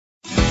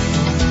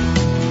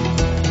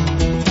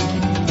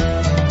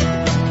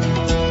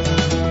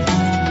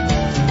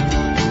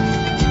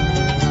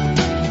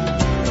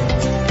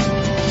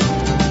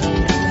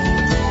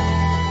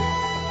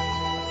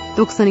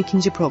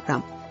92.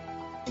 Program.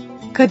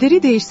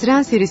 Kaderi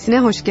Değiştiren serisine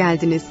hoş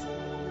geldiniz.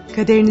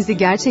 Kaderinizi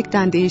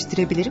gerçekten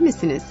değiştirebilir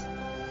misiniz?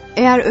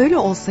 Eğer öyle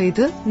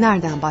olsaydı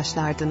nereden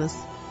başlardınız?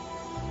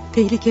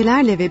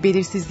 Tehlikelerle ve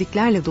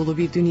belirsizliklerle dolu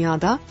bir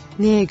dünyada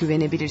neye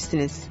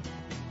güvenebilirsiniz?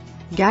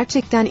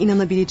 Gerçekten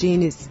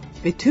inanabileceğiniz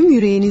ve tüm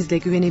yüreğinizle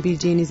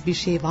güvenebileceğiniz bir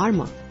şey var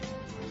mı?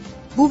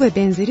 Bu ve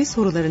benzeri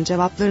soruların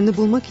cevaplarını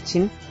bulmak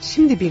için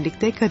şimdi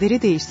birlikte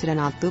Kaderi Değiştiren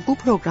adlı bu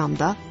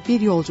programda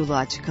bir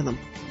yolculuğa çıkalım.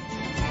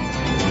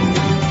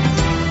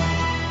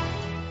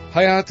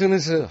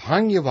 Hayatınızı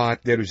hangi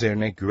vaatler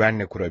üzerine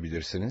güvenle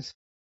kurabilirsiniz?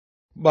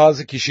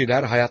 Bazı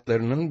kişiler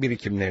hayatlarının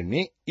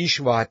birikimlerini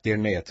iş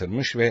vaatlerine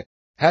yatırmış ve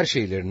her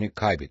şeylerini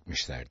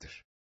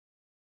kaybetmişlerdir.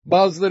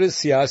 Bazıları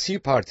siyasi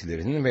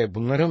partilerin ve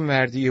bunların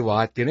verdiği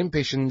vaatlerin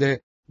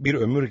peşinde bir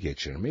ömür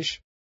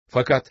geçirmiş,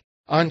 fakat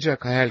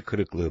ancak hayal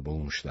kırıklığı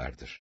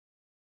bulmuşlardır.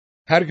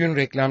 Her gün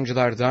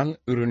reklamcılardan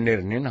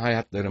ürünlerinin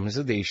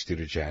hayatlarımızı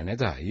değiştireceğine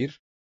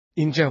dair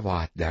ince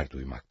vaatler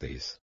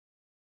duymaktayız.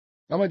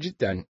 Ama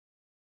cidden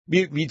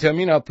bir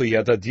vitamin hapı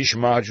ya da diş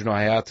macunu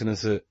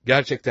hayatınızı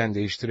gerçekten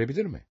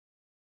değiştirebilir mi?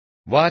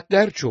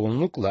 Vaatler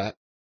çoğunlukla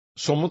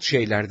somut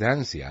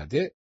şeylerden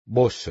ziyade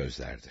boş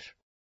sözlerdir.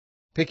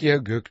 Peki ya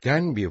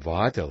gökten bir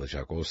vaat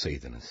alacak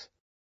olsaydınız,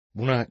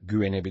 buna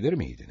güvenebilir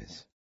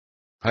miydiniz?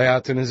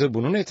 Hayatınızı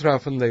bunun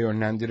etrafında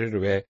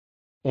yönlendirir ve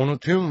onu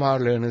tüm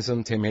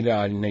varlığınızın temeli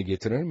haline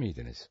getirir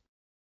miydiniz?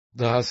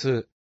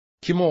 Dahası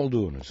kim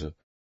olduğunuzu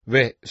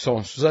ve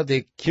sonsuza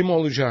dek kim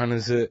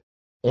olacağınızı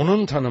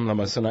onun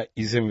tanımlamasına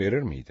izin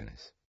verir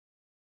miydiniz?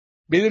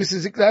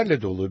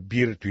 Belirsizliklerle dolu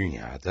bir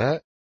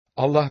dünyada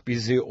Allah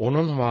bizi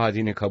onun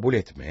vaadini kabul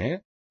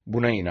etmeye,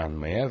 buna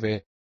inanmaya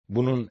ve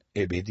bunun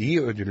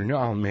ebedi ödülünü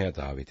almaya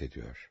davet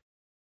ediyor.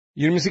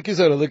 28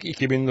 Aralık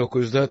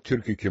 2009'da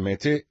Türk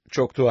hükümeti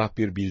çok tuhaf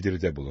bir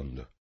bildiride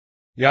bulundu.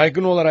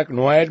 Yaygın olarak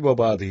Noel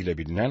Baba adıyla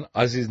bilinen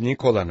Aziz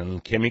Nikola'nın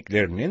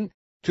kemiklerinin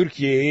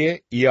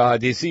Türkiye'ye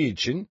iadesi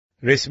için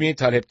resmi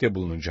talepte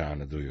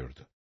bulunacağını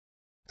duyurdu.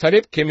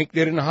 Talep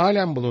kemiklerin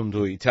halen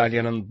bulunduğu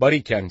İtalya'nın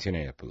Bari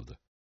kentine yapıldı.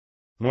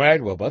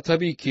 Noel Baba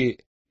tabii ki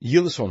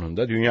yıl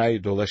sonunda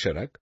dünyayı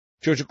dolaşarak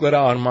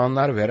çocuklara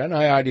armağanlar veren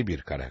hayali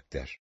bir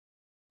karakter.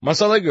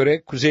 Masala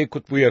göre Kuzey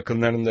Kutbu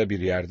yakınlarında bir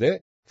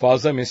yerde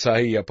fazla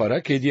mesai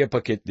yaparak hediye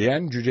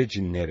paketleyen cüce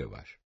cinleri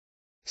var.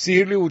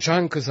 Sihirli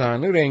uçan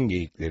kızağını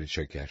rengeyikleri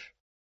çeker.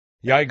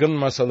 Yaygın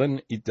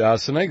masalın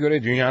iddiasına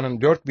göre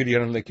dünyanın dört bir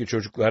yanındaki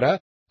çocuklara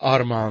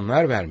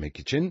armağanlar vermek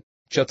için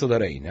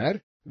çatılara iner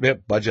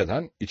ve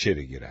bacadan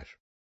içeri girer.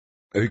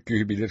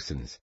 Öyküyü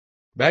bilirsiniz.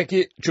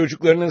 Belki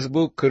çocuklarınız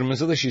bu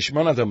kırmızılı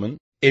şişman adamın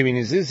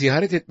evinizi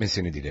ziyaret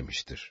etmesini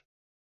dilemiştir.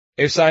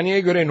 Efsaneye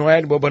göre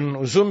Noel Baba'nın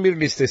uzun bir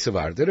listesi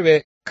vardır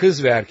ve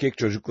kız ve erkek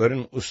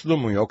çocukların uslu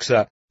mu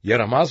yoksa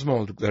yaramaz mı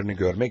olduklarını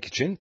görmek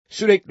için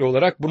sürekli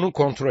olarak bunu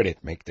kontrol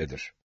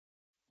etmektedir.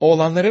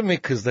 Oğlanların ve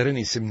kızların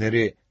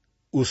isimleri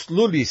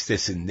uslu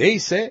listesinde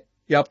ise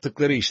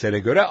yaptıkları işlere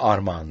göre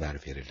armağanlar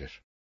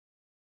verilir.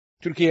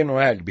 Türkiye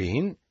Noel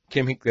Bey'in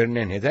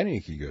kemiklerine neden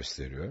ilgi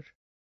gösteriyor?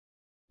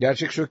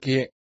 Gerçek şu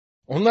ki,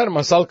 onlar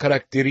masal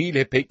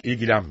karakteriyle pek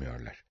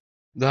ilgilenmiyorlar.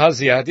 Daha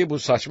ziyade bu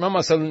saçma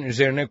masalın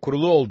üzerine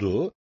kurulu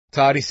olduğu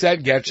tarihsel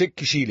gerçek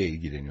kişiyle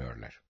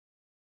ilgileniyorlar.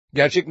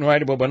 Gerçek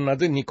Noel Baba'nın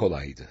adı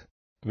Nikola'ydı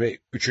ve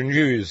 3.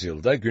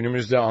 yüzyılda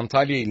günümüzde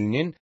Antalya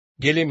ilinin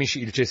Gelemiş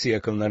ilçesi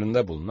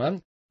yakınlarında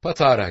bulunan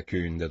Patara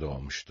köyünde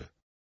doğmuştu.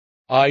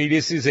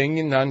 Ailesi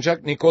zengindi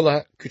ancak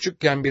Nikola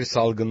küçükken bir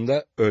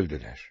salgında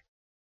öldüler.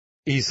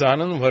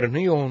 İsa'nın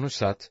varını yoğunu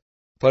sat,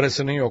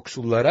 parasını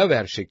yoksullara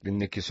ver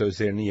şeklindeki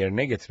sözlerini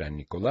yerine getiren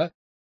Nikola,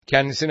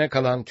 kendisine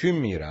kalan tüm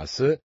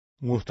mirası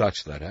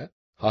muhtaçlara,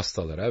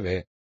 hastalara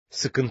ve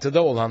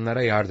sıkıntıda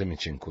olanlara yardım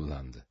için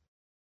kullandı.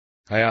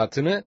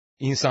 Hayatını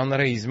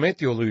insanlara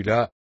hizmet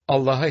yoluyla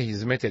Allah'a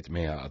hizmet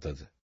etmeye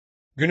adadı.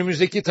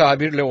 Günümüzdeki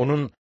tabirle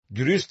onun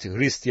dürüst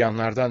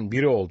Hristiyanlardan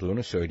biri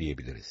olduğunu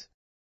söyleyebiliriz.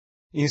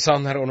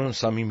 İnsanlar onun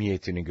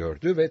samimiyetini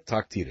gördü ve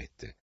takdir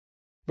etti.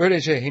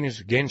 Böylece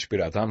henüz genç bir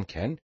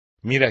adamken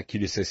Mira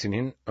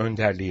Kilisesi'nin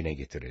önderliğine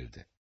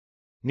getirildi.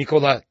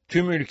 Nikola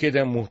tüm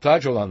ülkede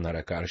muhtaç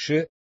olanlara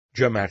karşı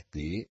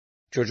cömertliği,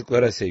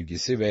 çocuklara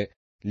sevgisi ve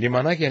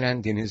limana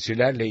gelen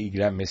denizcilerle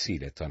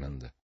ilgilenmesiyle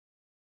tanındı.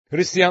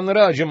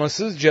 Hristiyanlara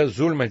acımasızca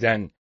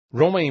zulmeden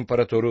Roma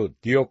İmparatoru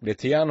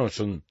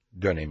Diokletianos'un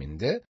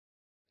döneminde,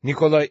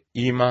 Nikola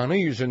imanı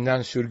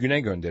yüzünden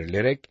sürgüne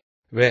gönderilerek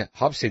ve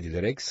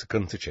hapsedilerek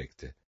sıkıntı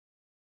çekti.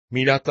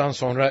 Milattan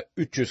sonra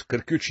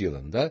 343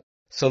 yılında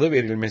salı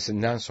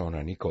verilmesinden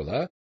sonra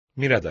Nikola,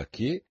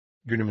 Mira'daki,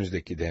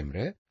 günümüzdeki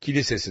Demre,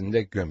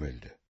 kilisesinde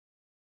gömüldü.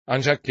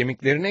 Ancak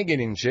kemiklerine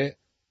gelince,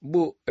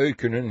 bu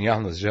öykünün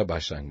yalnızca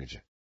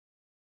başlangıcı.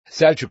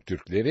 Selçuk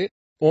Türkleri,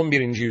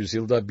 11.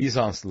 yüzyılda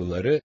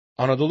Bizanslıları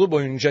Anadolu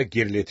boyunca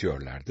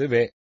geriletiyorlardı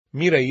ve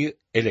Mira'yı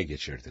ele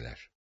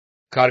geçirdiler.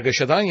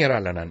 Kargaşadan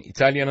yararlanan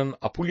İtalya'nın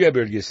Apulya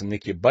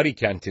bölgesindeki Bari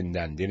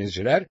kentinden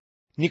denizciler,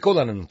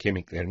 Nikola'nın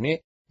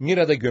kemiklerini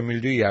Mira'da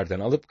gömüldüğü yerden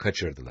alıp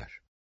kaçırdılar.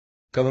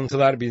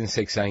 Kalıntılar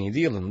 1087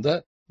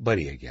 yılında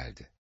Bari'ye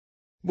geldi.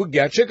 Bu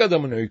gerçek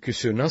adamın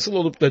öyküsü nasıl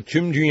olup da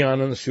tüm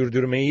dünyanın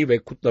sürdürmeyi ve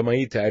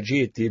kutlamayı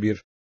tercih ettiği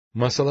bir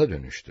masala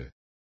dönüştü.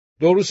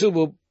 Doğrusu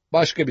bu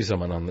başka bir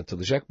zaman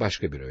anlatılacak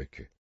başka bir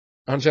öykü.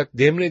 Ancak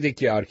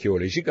Demre'deki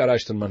arkeolojik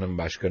araştırmanın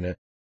başkanı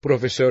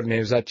Profesör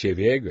Nevzat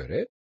Çevik'e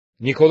göre,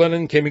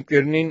 Nikola'nın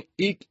kemiklerinin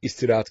ilk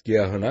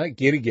istirahatgahına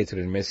geri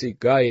getirilmesi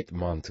gayet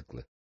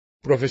mantıklı.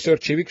 Profesör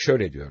Çevik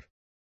şöyle diyor: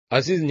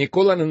 Aziz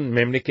Nikola'nın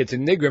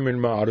memleketinde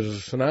gömülme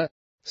arzusuna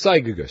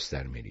saygı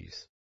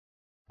göstermeliyiz.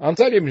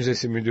 Antalya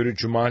Müzesi Müdürü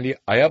Cumali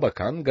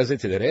Ayabakan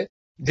gazetelere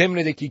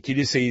Demre'deki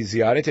kiliseyi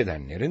ziyaret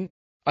edenlerin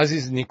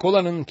Aziz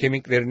Nikola'nın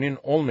kemiklerinin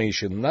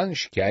olmayışından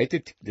şikayet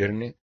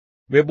ettiklerini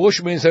ve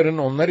boş mezarın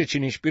onlar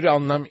için hiçbir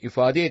anlam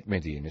ifade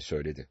etmediğini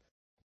söyledi.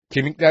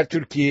 Kemikler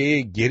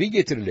Türkiye'ye geri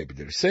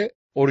getirilebilirse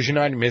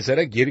orijinal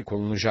mezara geri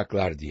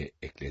konulacaklar diye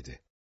ekledi.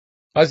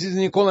 Aziz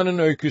Nikola'nın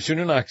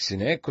öyküsünün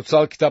aksine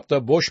kutsal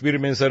kitapta boş bir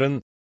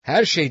mezarın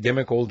her şey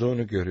demek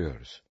olduğunu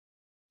görüyoruz.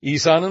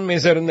 İsa'nın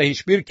mezarında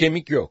hiçbir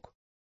kemik yok.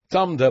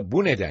 Tam da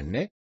bu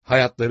nedenle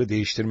hayatları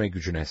değiştirme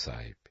gücüne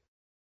sahip.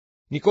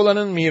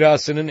 Nikola'nın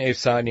mirasının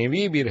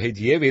efsanevi bir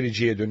hediye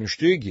vericiye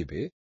dönüştüğü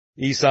gibi,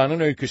 İsa'nın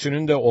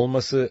öyküsünün de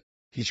olması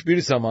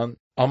hiçbir zaman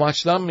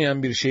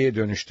amaçlanmayan bir şeye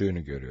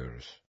dönüştüğünü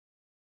görüyoruz.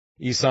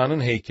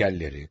 İsa'nın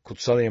heykelleri,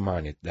 kutsal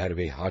emanetler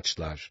ve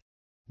haçlar,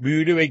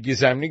 büyülü ve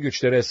gizemli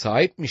güçlere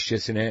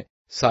sahipmişçesine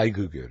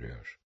saygı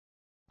görüyor.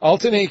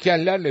 Altın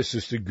heykellerle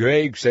süslü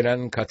göğe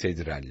yükselen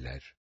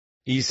katedraller,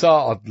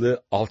 İsa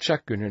adlı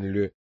alçak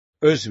gönüllü,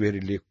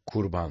 özverili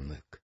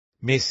kurbanlık,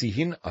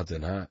 Mesih'in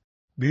adına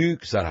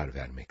büyük zarar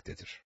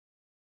vermektedir.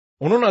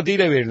 Onun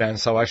adıyla verilen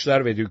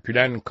savaşlar ve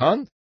dökülen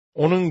kan,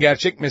 onun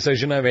gerçek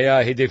mesajına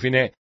veya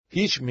hedefine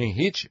hiç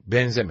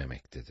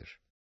benzememektedir.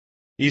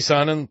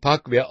 İsa'nın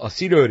pak ve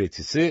asil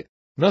öğretisi,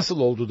 nasıl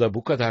oldu da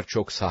bu kadar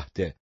çok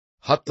sahte,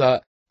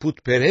 hatta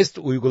putperest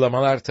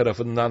uygulamalar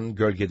tarafından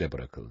gölgede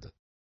bırakıldı?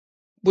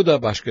 Bu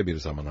da başka bir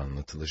zaman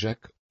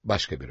anlatılacak,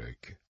 başka bir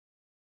öykü.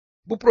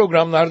 Bu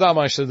programlarda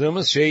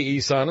amaçladığımız şey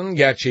İsa'nın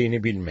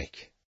gerçeğini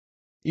bilmek.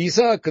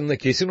 İsa hakkında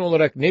kesin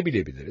olarak ne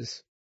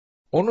bilebiliriz?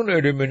 Onun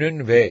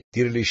ölümünün ve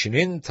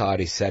dirilişinin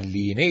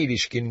tarihselliğine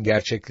ilişkin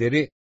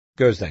gerçekleri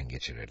gözden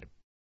geçirelim.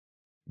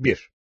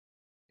 1.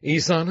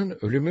 İsa'nın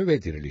ölümü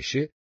ve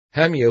dirilişi,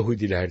 hem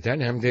Yahudilerden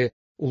hem de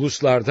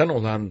uluslardan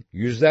olan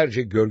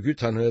yüzlerce görgü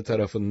tanığı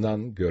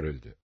tarafından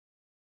görüldü.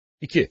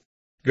 2.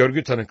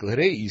 Görgü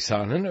tanıkları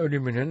İsa'nın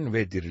ölümünün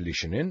ve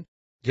dirilişinin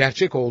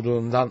gerçek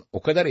olduğundan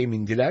o kadar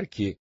emindiler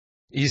ki,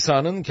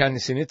 İsa'nın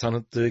kendisini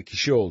tanıttığı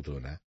kişi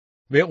olduğuna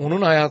ve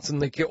onun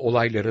hayatındaki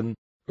olayların,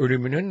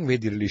 ölümünün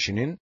ve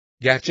dirilişinin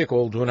gerçek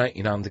olduğuna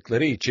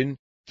inandıkları için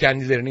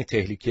kendilerini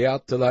tehlikeye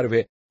attılar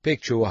ve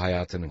pek çoğu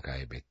hayatını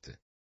kaybetti.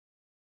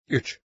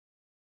 3.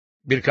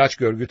 Birkaç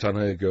görgü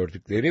tanığı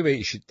gördükleri ve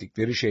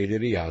işittikleri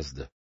şeyleri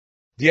yazdı.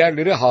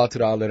 Diğerleri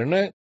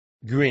hatıralarını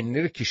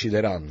güvenilir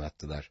kişilere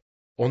anlattılar.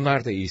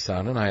 Onlar da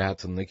İsa'nın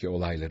hayatındaki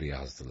olayları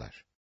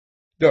yazdılar.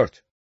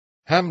 4.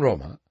 Hem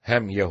Roma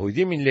hem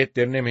Yahudi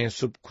milletlerine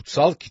mensup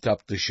kutsal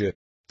kitap dışı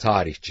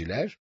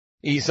tarihçiler,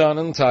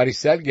 İsa'nın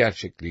tarihsel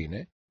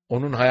gerçekliğine,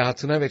 onun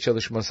hayatına ve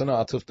çalışmasına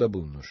atıfta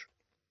bulunur.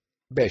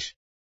 5.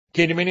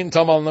 Kelimenin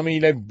tam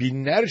anlamıyla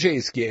binlerce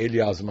eski el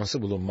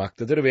yazması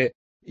bulunmaktadır ve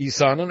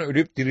İsa'nın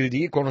ölüp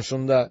dirildiği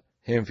konusunda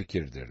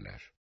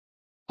hemfikirdirler.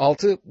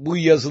 6. Bu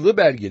yazılı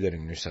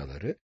belgelerin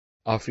nüshaları,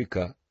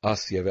 Afrika,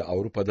 Asya ve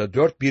Avrupa'da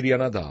dört bir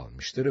yana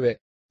dağılmıştır ve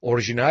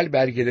orijinal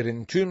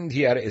belgelerin tüm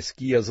diğer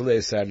eski yazılı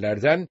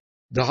eserlerden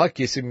daha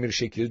kesin bir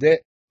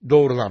şekilde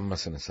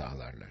doğrulanmasını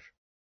sağlarlar.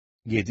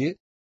 7.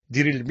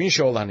 Dirilmiş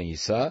olan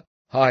İsa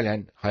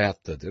halen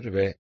hayattadır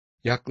ve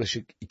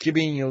yaklaşık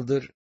 2000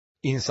 yıldır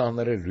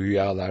insanları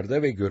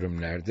rüyalarda ve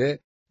görümlerde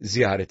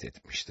ziyaret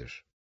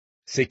etmiştir.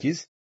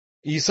 8.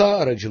 İsa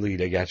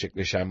aracılığıyla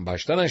gerçekleşen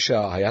baştan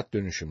aşağı hayat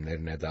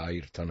dönüşümlerine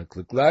dair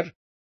tanıklıklar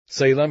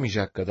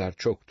sayılamayacak kadar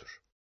çoktur.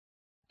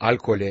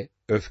 Alkole,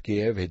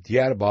 öfkeye ve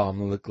diğer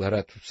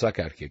bağımlılıklara tutsak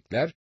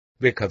erkekler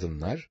ve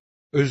kadınlar,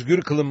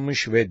 özgür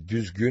kılınmış ve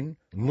düzgün,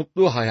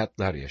 mutlu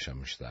hayatlar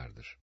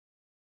yaşamışlardır.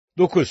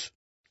 9.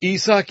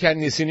 İsa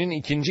kendisinin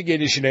ikinci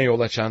gelişine yol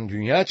açan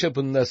dünya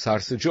çapında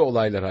sarsıcı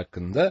olaylar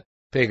hakkında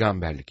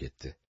peygamberlik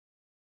etti.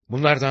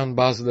 Bunlardan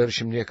bazıları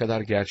şimdiye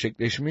kadar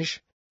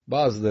gerçekleşmiş,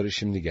 bazıları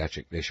şimdi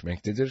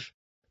gerçekleşmektedir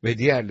ve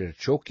diğerleri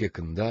çok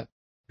yakında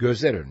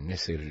gözler önüne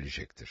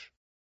serilecektir.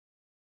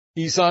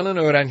 İsa'nın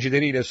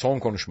öğrencileriyle son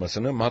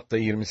konuşmasını Matta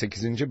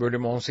 28.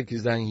 bölüm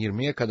 18'den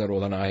 20'ye kadar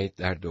olan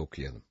ayetlerde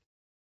okuyalım.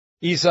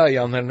 İsa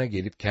yanlarına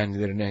gelip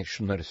kendilerine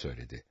şunları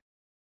söyledi: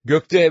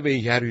 Gökte ve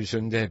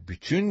yeryüzünde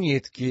bütün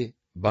yetki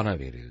bana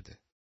verildi.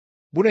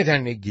 Bu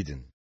nedenle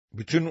gidin,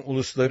 bütün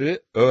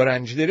ulusları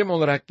öğrencilerim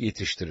olarak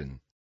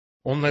yetiştirin.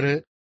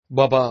 Onları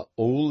Baba,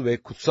 Oğul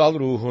ve Kutsal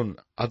Ruh'un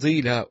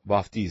adıyla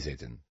vaftiz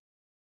edin.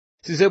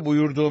 Size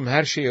buyurduğum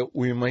her şeye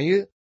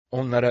uymayı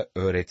onlara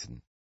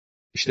öğretin.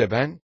 İşte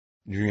ben,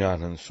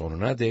 dünyanın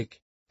sonuna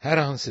dek her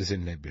an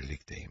sizinle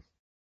birlikteyim.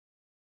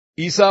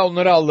 İsa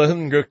onlara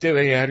Allah'ın gökte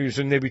ve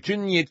yeryüzünde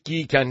bütün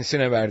yetkiyi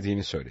kendisine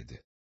verdiğini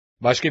söyledi.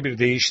 Başka bir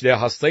deyişle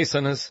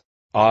hastaysanız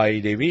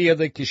ailevi ya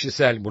da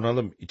kişisel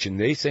bunalım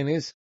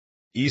içindeyseniz,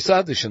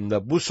 İsa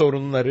dışında bu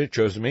sorunları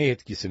çözme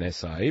yetkisine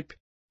sahip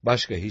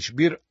başka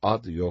hiçbir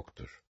ad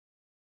yoktur.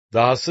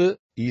 Dahası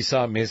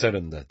İsa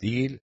mezarında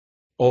değil,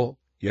 o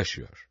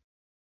yaşıyor.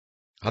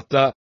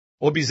 Hatta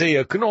o bize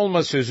yakın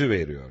olma sözü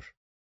veriyor.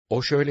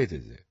 O şöyle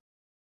dedi: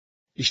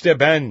 İşte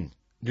ben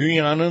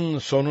dünyanın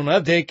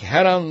sonuna dek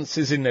her an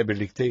sizinle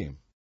birlikteyim.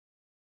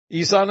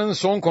 İsa'nın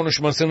son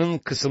konuşmasının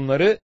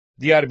kısımları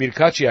diğer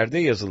birkaç yerde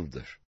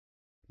yazılıdır.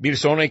 Bir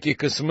sonraki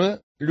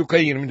kısmı Luka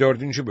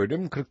 24.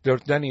 bölüm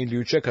 44'ten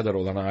 53'e kadar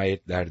olan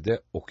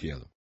ayetlerde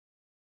okuyalım.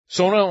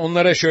 Sonra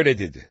onlara şöyle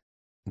dedi: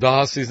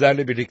 Daha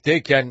sizlerle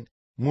birlikteyken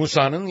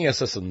Musa'nın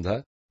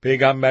yasasında,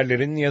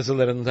 peygamberlerin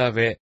yazılarında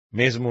ve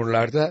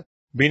mezmurlarda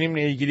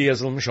benimle ilgili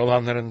yazılmış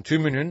olanların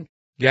tümünün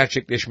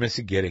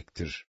gerçekleşmesi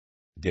gerektir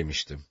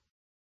demiştim.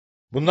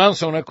 Bundan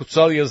sonra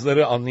kutsal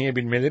yazıları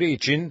anlayabilmeleri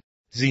için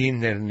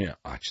zihinlerini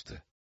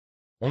açtı.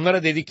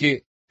 Onlara dedi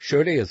ki,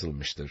 şöyle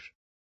yazılmıştır: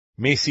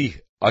 Mesih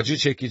acı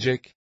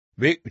çekecek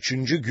ve 3.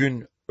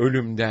 gün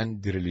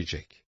ölümden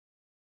dirilecek.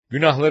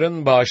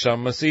 Günahların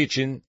bağışlanması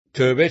için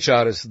tövbe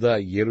çağrısı da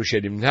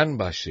Yeruşalim'den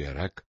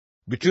başlayarak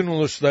bütün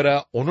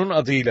uluslara onun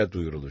adıyla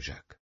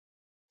duyurulacak.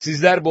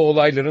 Sizler bu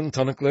olayların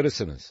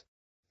tanıklarısınız.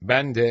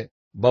 Ben de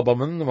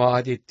babamın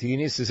vaat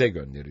ettiğini size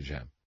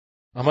göndereceğim.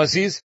 Ama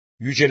siz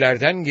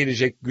yücelerden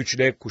gelecek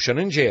güçle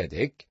kuşanıncaya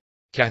dek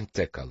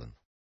kentte kalın.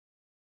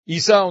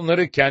 İsa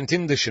onları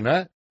kentin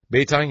dışına,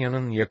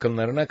 Beytanya'nın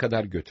yakınlarına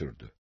kadar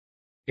götürdü.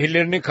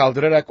 Ellerini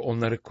kaldırarak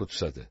onları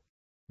kutsadı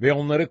ve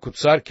onları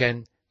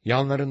kutsarken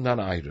yanlarından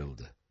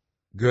ayrıldı.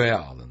 Göğe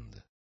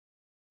alındı.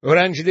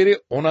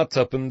 Öğrencileri ona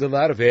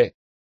tapındılar ve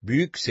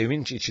büyük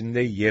sevinç içinde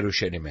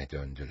Yeruşalim'e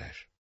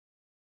döndüler.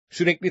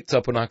 Sürekli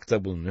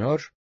tapınakta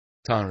bulunuyor,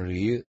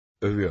 Tanrı'yı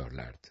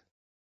övüyorlardı.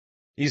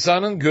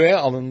 İsa'nın göğe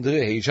alındığı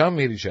heyecan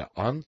verici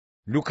an,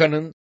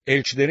 Luka'nın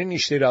Elçilerin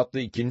İşleri adlı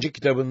 2.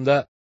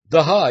 kitabında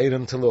daha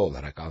ayrıntılı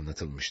olarak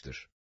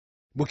anlatılmıştır.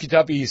 Bu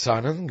kitap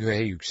İsa'nın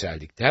göğe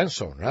yükseldikten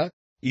sonra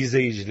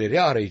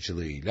izleyicileri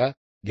aracılığıyla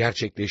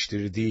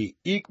gerçekleştirdiği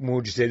ilk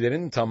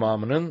mucizelerin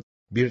tamamının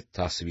bir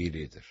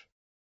tasviridir.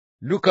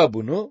 Luka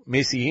bunu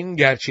Mesih'in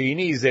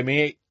gerçeğini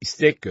izlemeye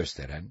istek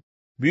gösteren,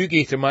 büyük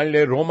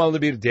ihtimalle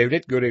Romalı bir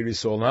devlet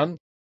görevlisi olan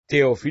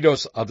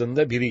Teofilos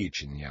adında biri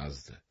için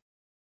yazdı.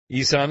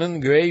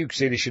 İsa'nın göğe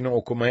yükselişini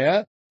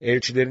okumaya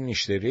Elçilerin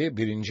İşleri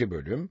 1.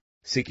 bölüm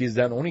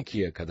 8'den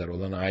 12'ye kadar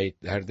olan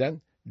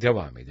ayetlerden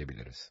devam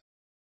edebiliriz.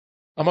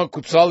 Ama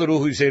kutsal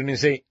ruh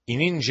üzerinize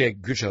inince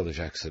güç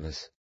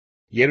alacaksınız.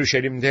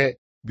 Yeruşalim'de,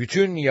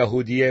 bütün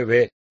Yahudiye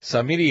ve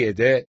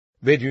Samiriye'de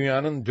ve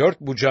dünyanın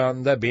 4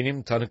 bucağında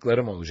benim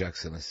tanıklarım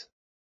olacaksınız.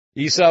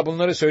 İsa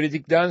bunları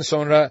söyledikten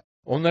sonra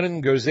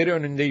onların gözleri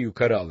önünde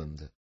yukarı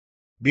alındı.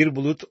 Bir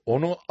bulut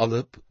onu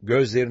alıp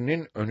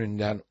gözlerinin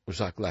önünden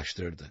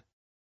uzaklaştırdı.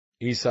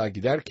 İsa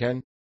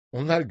giderken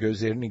onlar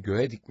gözlerini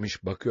göğe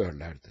dikmiş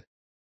bakıyorlardı.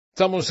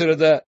 Tam o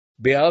sırada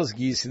beyaz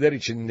giysiler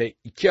içinde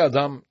 2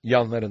 adam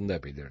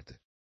yanlarında belirdi.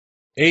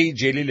 Ey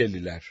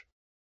Celileliler!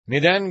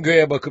 Neden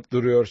göğe bakıp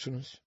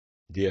duruyorsunuz?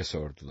 Diye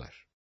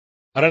sordular.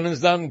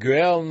 Aranızdan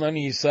göğe alınan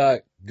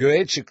İsa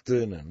göğe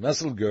çıktığını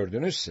nasıl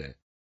gördünüzse,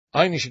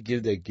 aynı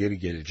şekilde geri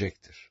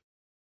gelecektir.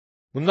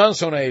 Bundan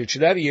sonra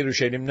elçiler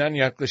Yeruşalim'den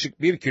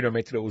yaklaşık 1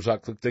 kilometre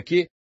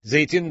uzaklıktaki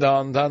Zeytin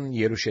Dağı'ndan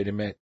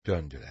Yeruşalim'e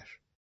döndüler.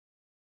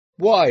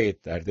 Bu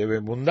ayetlerde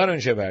ve bundan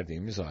önce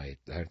verdiğimiz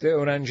ayetlerde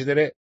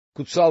öğrencilere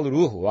kutsal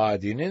ruh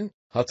vaadinin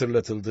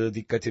hatırlatıldığı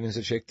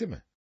dikkatinizi çekti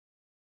mi?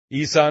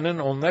 İsa'nın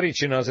onlar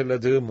için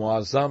hazırladığı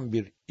muazzam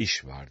bir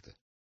iş vardı.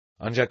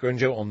 Ancak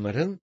önce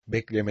onların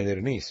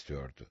beklemelerini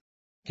istiyordu.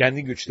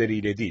 Kendi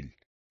güçleriyle değil,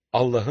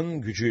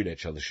 Allah'ın gücüyle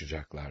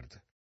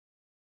çalışacaklardı.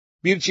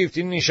 Bir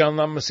çiftin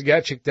nişanlanması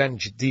gerçekten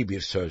ciddi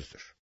bir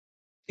sözdür.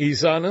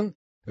 İsa'nın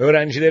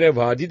öğrencilere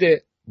vaadi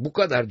de bu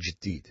kadar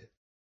ciddiydi.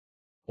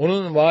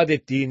 Onun vaat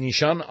ettiği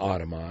nişan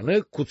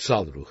armağanı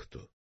kutsal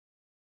ruhtu.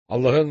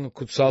 Allah'ın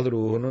kutsal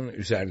ruhunun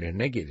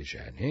üzerlerine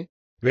geleceğini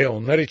ve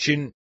onlar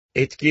için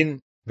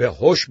etkin ve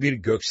hoş bir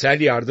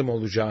göksel yardım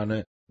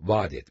olacağını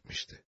vaat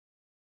etmişti.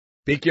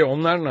 Peki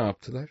onlar ne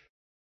yaptılar?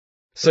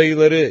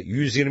 Sayıları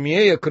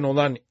 120'ye yakın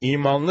olan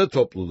imanlı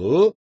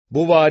topluluğu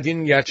bu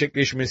vaadin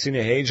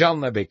gerçekleşmesini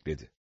heyecanla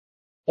bekledi.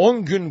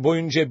 10 gün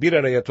boyunca bir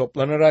araya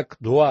toplanarak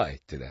dua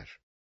ettiler.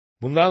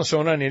 Bundan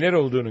sonra neler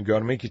olduğunu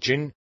görmek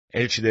için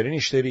Elçilerin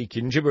İşleri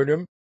 2.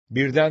 bölüm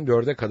 1'den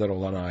 4'e kadar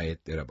olan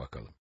ayetlere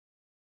bakalım.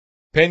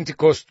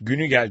 Pentekost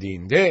günü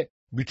geldiğinde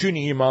bütün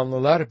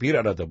imanlılar bir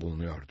arada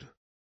bulunuyordu.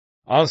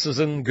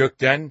 Ansızın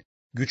gökten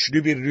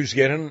güçlü bir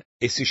rüzgarın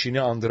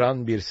esişini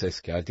andıran bir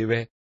ses geldi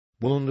ve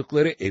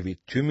bulundukları evi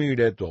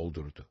tümüyle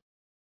doldurdu.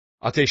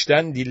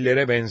 Ateşten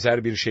dillere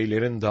benzer bir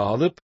şeylerin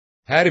dağılıp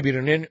her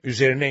birinin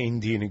üzerine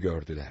indiğini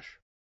gördüler.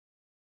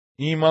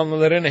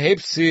 İmanlıların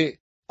hepsi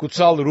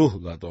kutsal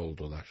ruhla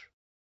doldular.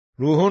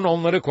 Ruhun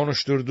onları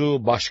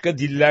konuşturduğu başka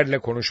dillerle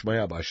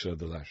konuşmaya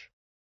başladılar.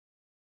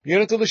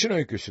 Yaratılışın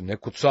öyküsünde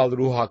kutsal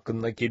ruh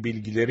hakkındaki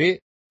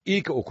bilgileri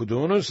ilk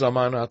okuduğunuz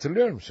zamanı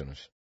hatırlıyor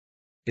musunuz?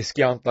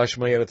 Eski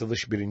Antlaşma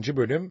Yaratılış 1.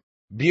 bölüm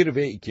 1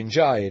 ve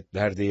 2.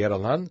 ayetlerde yer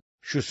alan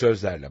şu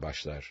sözlerle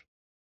başlar.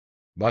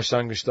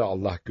 Başlangıçta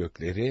Allah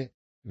gökleri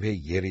ve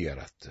yeri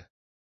yarattı.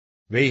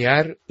 Ve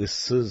yer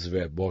ıssız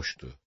ve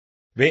boştu.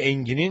 Ve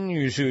enginin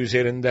yüzü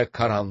üzerinde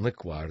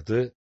karanlık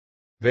vardı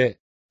ve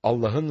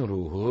Allah'ın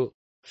ruhu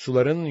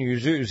suların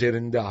yüzü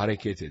üzerinde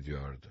hareket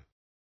ediyordu.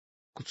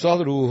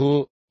 Kutsal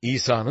ruhu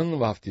İsa'nın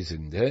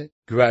vaftizinde,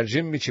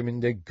 güvercin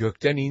biçiminde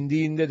gökten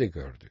indiğinde de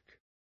gördük.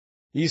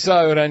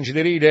 İsa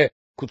öğrencileriyle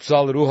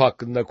kutsal ruh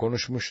hakkında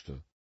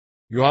konuşmuştu.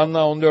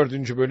 Yuhanna 14.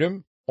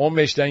 bölüm,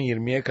 15'ten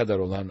 20'ye kadar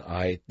olan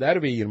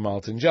ayetler ve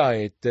 26.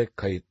 ayette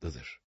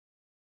kayıtlıdır.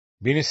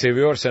 Beni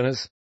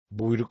seviyorsanız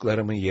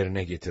buyruklarımı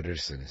yerine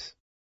getirirsiniz.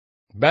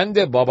 Ben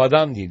de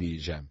Baba'dan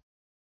dileyeceğim.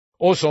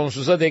 O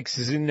sonsuza dek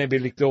sizinle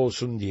birlikte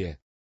olsun diye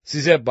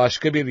size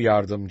başka bir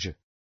yardımcı,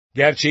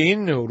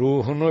 gerçeğin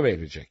ruhunu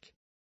verecek.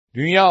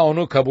 Dünya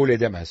onu kabul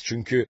edemez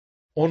çünkü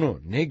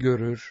onu ne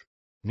görür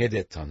ne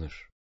de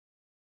tanır.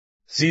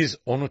 Siz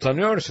onu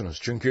tanıyorsunuz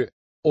çünkü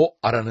o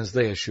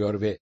aranızda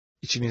yaşıyor ve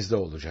içinizde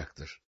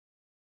olacaktır.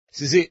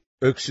 Sizi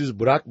öksüz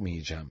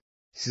bırakmayacağım,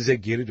 size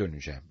geri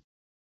döneceğim.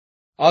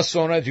 Az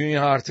sonra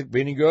dünya artık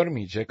beni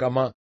görmeyecek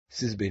ama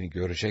siz beni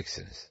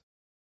göreceksiniz.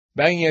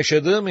 Ben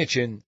yaşadığım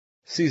için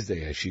siz de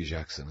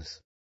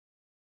yaşayacaksınız.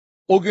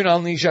 O gün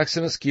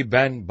anlayacaksınız ki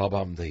ben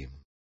babamdayım.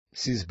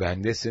 Siz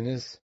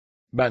bendesiniz,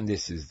 ben de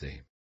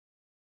sizdeyim.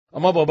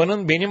 Ama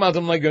babanın benim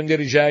adımla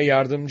göndereceği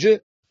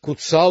yardımcı,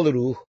 kutsal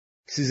ruh,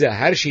 size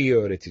her şeyi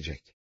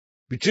öğretecek.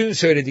 Bütün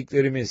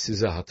söylediklerimi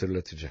size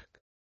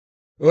hatırlatacak.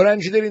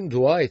 Öğrencilerin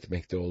dua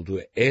etmekte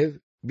olduğu ev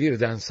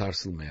birden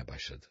sarsılmaya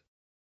başladı.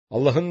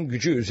 Allah'ın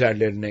gücü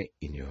üzerlerine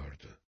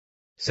iniyordu.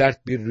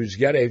 Sert bir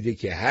rüzgar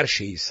evdeki her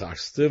şeyi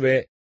sarstı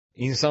ve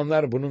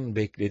insanlar bunun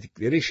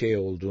bekledikleri şey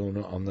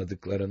olduğunu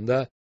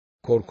anladıklarında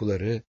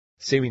korkuları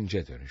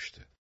sevince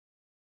dönüştü.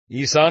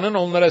 İsa'nın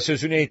onlara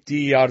sözünü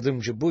ettiği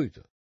yardımcı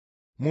buydu.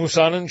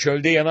 Musa'nın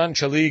çölde yanan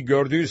çalıyı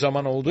gördüğü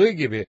zaman olduğu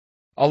gibi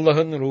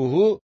Allah'ın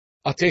ruhu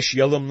ateş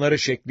yalımları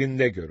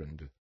şeklinde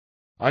göründü.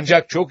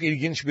 Ancak çok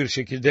ilginç bir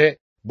şekilde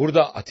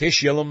burada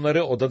ateş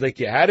yalımları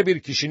odadaki her bir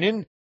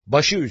kişinin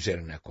başı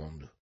üzerine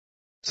kondu.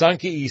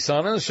 Sanki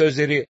İsa'nın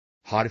sözleri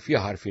harfi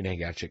harfine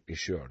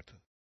gerçekleşiyordu.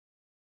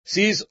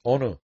 Siz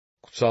onu,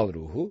 kutsal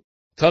ruhu,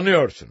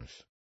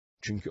 tanıyorsunuz.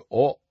 Çünkü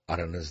o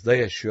aranızda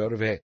yaşıyor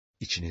ve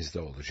içinizde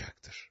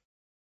olacaktır.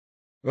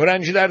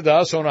 Öğrenciler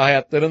daha sonra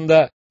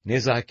hayatlarında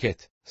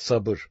nezaket,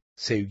 sabır,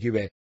 sevgi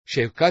ve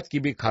şefkat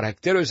gibi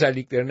karakter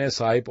özelliklerine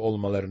sahip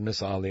olmalarını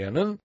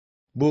sağlayanın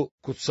bu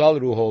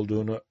kutsal ruh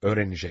olduğunu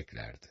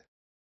öğreneceklerdi.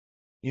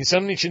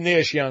 İnsanın içinde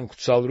yaşayan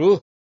kutsal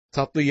ruh,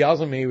 tatlı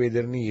yaz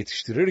meyvelerini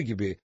yetiştirir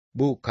gibi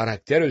bu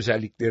karakter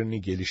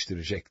özelliklerini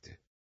geliştirecekti.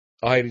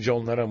 Ayrıca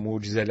onlara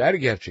mucizeler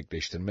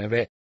gerçekleştirme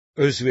ve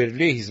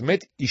özverili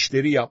hizmet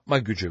işleri yapma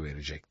gücü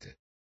verecekti.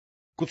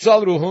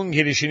 Kutsal ruhun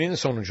gelişinin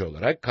sonucu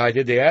olarak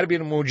kayda değer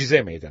bir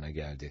mucize meydana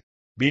geldi.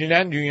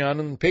 Bilinen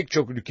dünyanın pek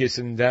çok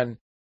ülkesinden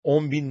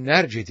 10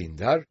 binlerce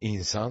dindar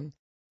insan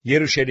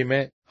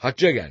Yeruşalim'e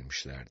hacca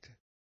gelmişlerdi.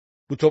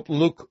 Bu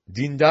topluluk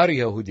dindar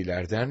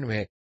Yahudilerden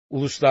ve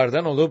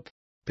uluslardan olup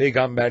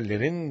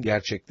peygamberlerin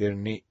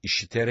gerçeklerini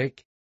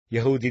işiterek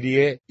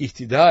Yahudiliğe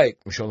ihtida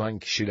etmiş olan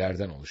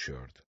kişilerden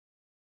oluşuyordu.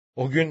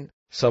 O gün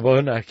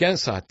sabahın erken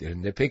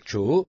saatlerinde pek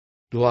çoğu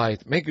dua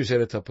etmek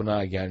üzere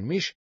tapınağa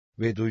gelmiş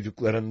ve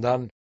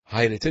duyduklarından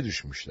hayrete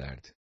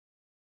düşmüşlerdi.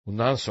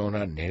 Bundan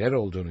sonra neler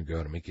olduğunu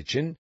görmek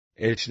için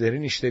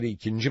Elçilerin İşleri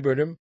 2.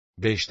 bölüm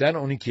 5'ten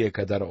 12'ye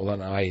kadar olan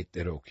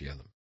ayetleri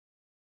okuyalım.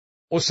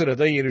 O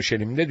sırada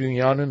Yeruşalim'de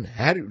dünyanın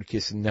her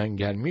ülkesinden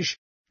gelmiş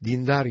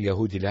dindar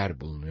Yahudiler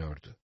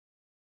bulunuyordu.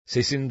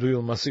 Sesin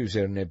duyulması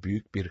üzerine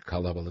büyük bir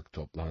kalabalık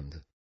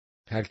toplandı.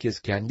 Herkes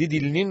kendi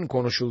dilinin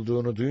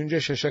konuşulduğunu duyunca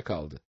şaşa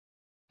kaldı.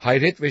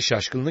 Hayret ve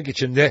şaşkınlık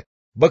içinde,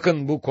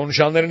 "Bakın bu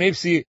konuşanların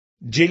hepsi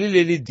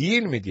Celileli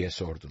değil mi?" diye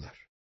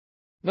sordular.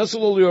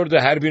 Nasıl oluyor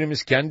da her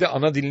birimiz kendi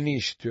ana dilini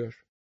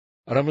işitiyor?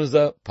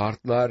 Aramızda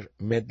Partlar,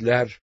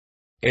 Medler,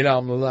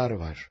 Elamlılar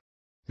var.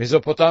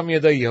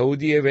 Mezopotamya'da,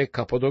 Yahudiye ve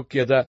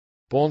Kapadokya'da,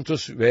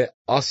 Pontus ve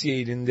Asya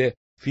ilinde,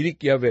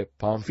 Filikya ve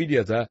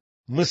Pamfilya'da,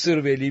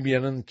 Mısır ve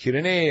Libya'nın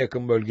Kirene'ye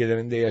yakın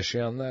bölgelerinde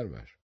yaşayanlar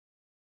var.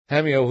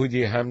 Hem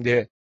Yahudi hem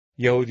de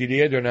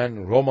Yahudiliğe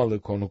dönen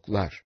Romalı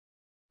konuklar,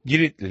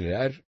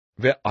 Giritliler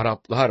ve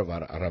Araplar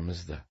var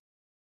aramızda.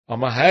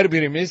 Ama her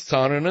birimiz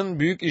Tanrı'nın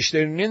büyük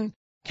işlerinin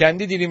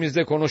kendi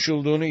dilimizde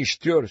konuşulduğunu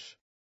işitiyoruz.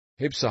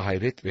 Hepsi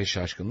hayret ve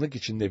şaşkınlık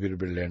içinde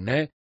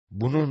birbirlerine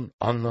bunun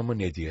anlamı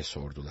ne diye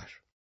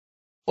sordular.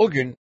 O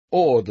gün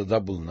o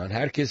odada bulunan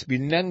herkes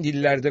bilinen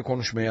dillerde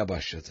konuşmaya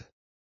başladı.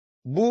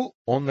 Bu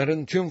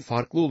onların tüm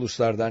farklı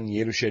uluslardan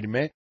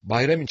Yeruşalim'e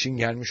bayram için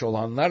gelmiş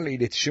olanlarla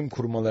iletişim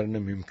kurmalarını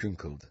mümkün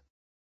kıldı.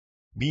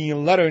 1000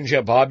 yıllar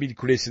önce Babil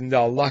Kulesi'nde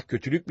Allah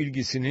kötülük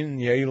bilgisinin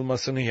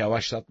yayılmasını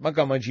yavaşlatmak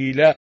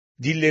amacıyla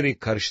dilleri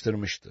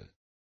karıştırmıştı.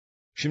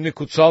 Şimdi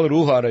kutsal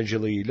ruh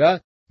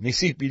aracılığıyla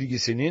Mesih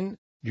bilgisinin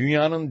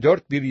dünyanın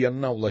dört bir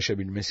yanına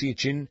ulaşabilmesi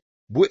için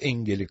bu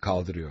engeli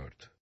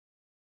kaldırıyordu.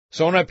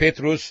 Sonra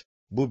Petrus,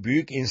 bu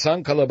büyük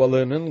insan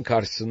kalabalığının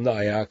karşısında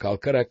ayağa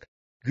kalkarak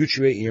güç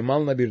ve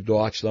imanla bir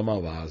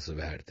doğaçlama vaazı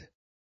verdi.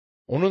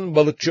 Onun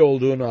balıkçı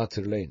olduğunu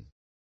hatırlayın.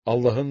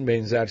 Allah'ın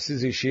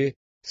benzersiz işi,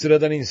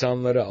 sıradan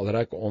insanları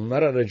alarak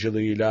onlar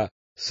aracılığıyla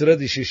sıra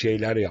dışı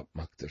şeyler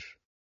yapmaktır.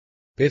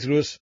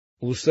 Petrus,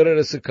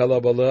 uluslararası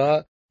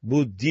kalabalığa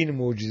bu din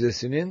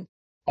mucizesinin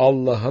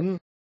Allah'ın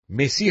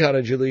Mesih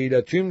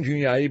aracılığıyla tüm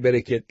dünyayı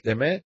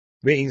bereketleme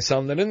ve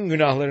insanların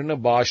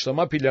günahlarını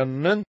bağışlama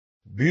planının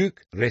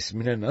büyük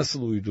resmine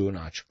nasıl uyduğunu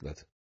açıkladı.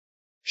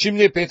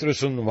 Şimdi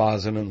Petrus'un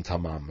vaazının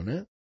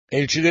tamamını,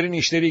 Elçilerin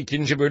İşleri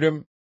 2.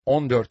 bölüm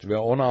 14 ve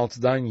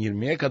 16'dan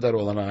 20'ye kadar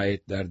olan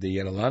ayetlerde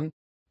yer alan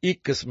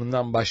ilk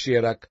kısmından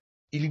başlayarak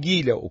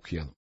ilgiyle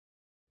okuyalım.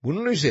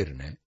 Bunun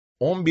üzerine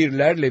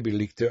 11'lerle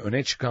birlikte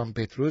öne çıkan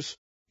Petrus,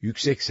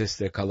 yüksek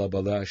sesle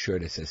kalabalığa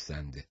şöyle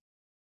seslendi.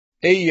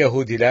 Ey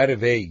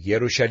Yahudiler ve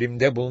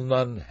Yeruşalim'de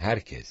bulunan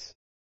herkes!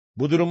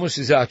 Bu durumu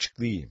size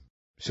açıklayayım.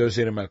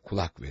 Sözlerime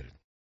kulak verin.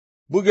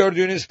 Bu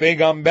gördüğünüz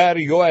peygamber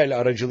Yoel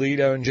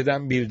aracılığıyla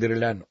önceden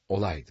bildirilen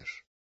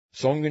olaydır.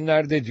 Son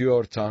günlerde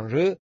diyor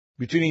Tanrı,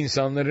 bütün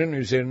insanların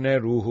üzerine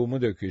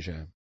ruhumu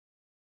dökeceğim.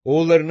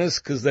 Oğullarınız,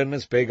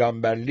 kızlarınız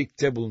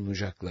peygamberlikte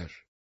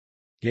bulunacaklar.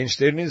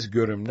 Gençleriniz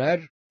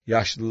görümler,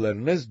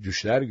 yaşlılarınız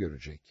düşler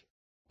görecek.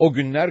 O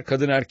günler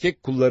kadın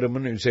erkek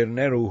kullarımın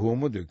üzerine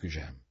ruhumu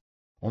dökeceğim.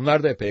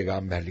 Onlar da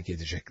peygamberlik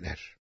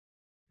edecekler.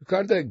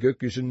 Yukarıda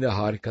gökyüzünde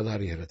harikalar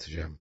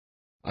yaratacağım.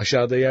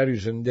 Aşağıda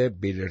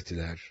yeryüzünde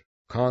belirtiler,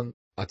 kan,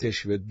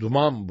 ateş ve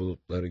duman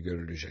bulutları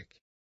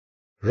görülecek.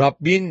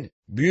 Rabbin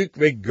büyük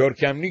ve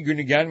görkemli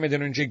günü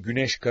gelmeden önce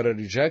güneş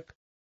kararacak,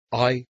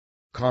 ay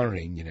kan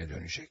rengine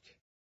dönecek.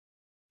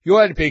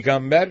 Yoel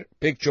peygamber,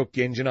 pek çok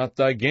gencin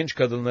hatta genç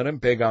kadınların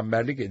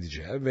peygamberlik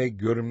edeceği ve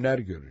görümler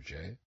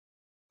göreceği,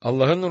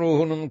 Allah'ın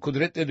ruhunun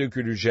kudretle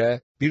döküleceği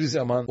bir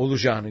zaman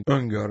olacağını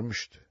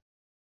öngörmüştü.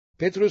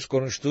 Petrus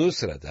konuştuğu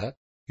sırada,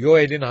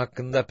 Yoel'in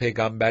hakkında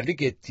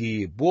peygamberlik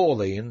ettiği bu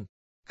olayın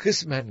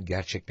kısmen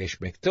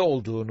gerçekleşmekte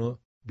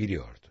olduğunu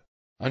biliyordu.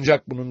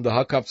 Ancak bunun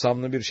daha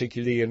kapsamlı bir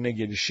şekilde yerine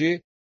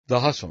gelişi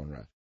daha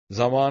sonra,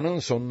 zamanın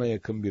sonuna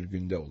yakın bir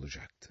günde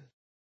olacaktı.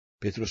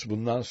 Petrus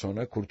bundan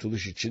sonra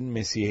kurtuluş için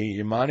Mesih'e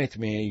iman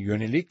etmeye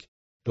yönelik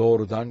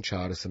doğrudan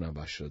çağrısına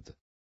başladı.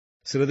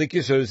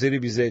 Sıradaki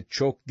sözleri bize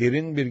çok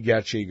derin bir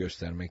gerçeği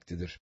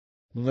göstermektedir.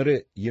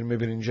 Bunları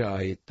 21.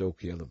 ayette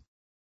okuyalım.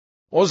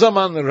 O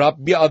zaman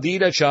Rabbi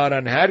adıyla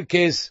çağıran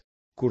herkes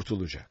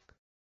kurtulacak.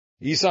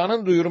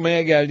 İsa'nın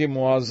duyurmaya geldiği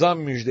muazzam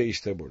müjde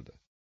işte burada.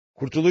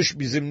 Kurtuluş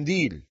bizim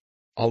değil,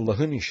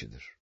 Allah'ın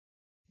işidir.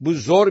 Bu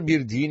zor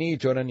bir dini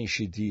tören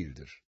işi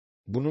değildir.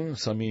 Bunun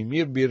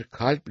samimi bir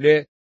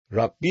kalple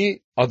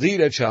Rabbi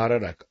adıyla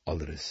çağırarak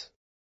alırız.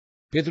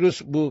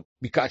 Petrus bu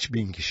birkaç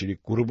bin kişilik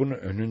grubun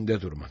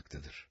önünde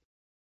durmaktadır.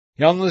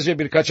 Yalnızca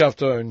birkaç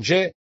hafta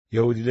önce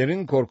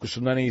Yahudilerin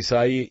korkusundan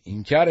İsa'yı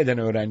inkar eden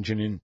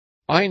öğrencinin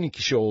aynı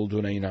kişi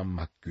olduğuna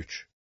inanmak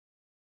güç.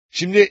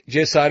 Şimdi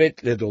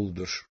cesaretle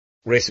doludur.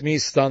 Resmi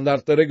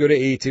standartlara göre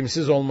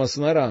eğitimsiz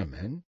olmasına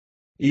rağmen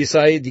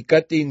İsa'yı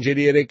dikkatle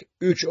inceleyerek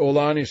 3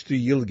 olağanüstü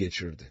yıl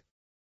geçirdi.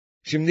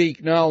 Şimdi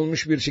ikna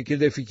olmuş bir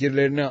şekilde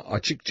fikirlerini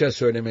açıkça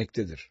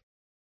söylemektedir.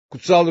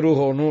 Kutsal ruh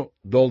onu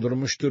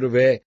doldurmuştur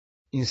ve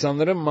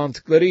insanların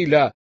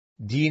mantıklarıyla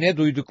dine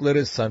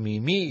duydukları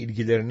samimi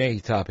ilgilerine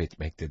hitap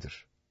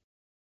etmektedir.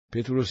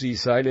 Petrus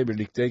İsa ile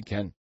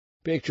birlikteyken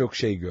pek çok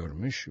şey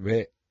görmüş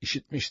ve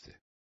işitmişti.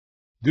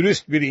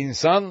 Dürüst bir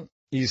insan,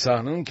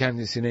 İsa'nın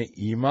kendisine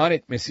iman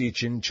etmesi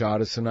için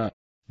çağrısına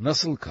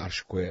nasıl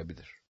karşı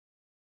koyabilir?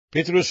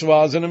 Petrus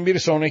vaazının bir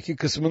sonraki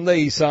kısmında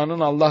İsa'nın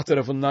Allah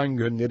tarafından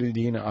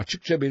gönderildiğini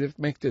açıkça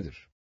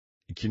belirtmektedir.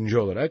 İkinci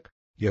olarak,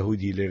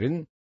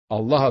 Yahudilerin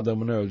Allah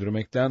adamını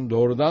öldürmekten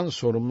doğrudan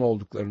sorumlu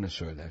olduklarını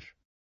söyler.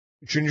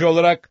 Üçüncü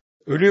olarak,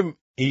 ölüm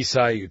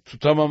İsa'yı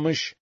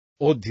tutamamış,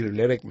 o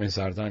dirilerek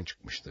mezardan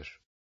çıkmıştır.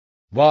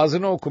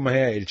 Vaazını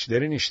okumaya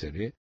Elçilerin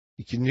İşleri,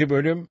 2.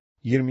 bölüm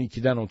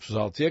 22'den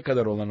 36'ya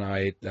kadar olan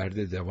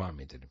ayetlerde devam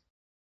edelim.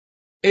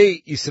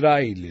 Ey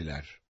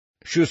İsrailliler!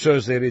 Şu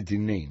sözleri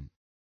dinleyin.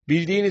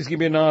 Bildiğiniz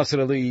gibi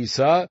Nasıralı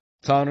İsa,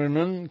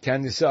 Tanrı'nın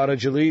kendisi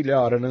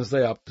aracılığıyla aranızda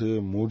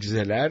yaptığı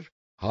mucizeler,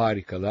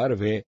 harikalar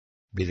ve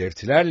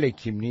belirtilerle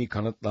kimliği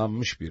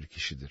kanıtlanmış bir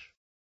kişidir.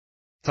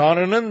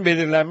 Tanrı'nın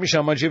belirlenmiş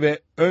amacı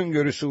ve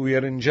öngörüsü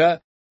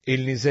uyarınca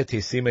elinize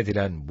teslim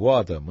edilen bu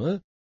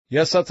adamı,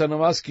 yasa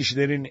tanımaz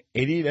kişilerin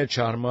eliyle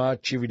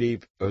çarmıha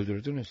çivileyip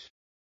öldürdünüz.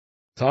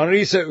 Tanrı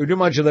ise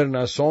ölüm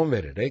acılarına son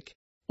vererek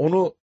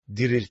onu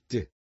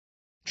diriltti.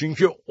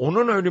 Çünkü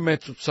onun ölüme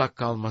tutsak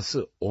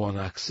kalması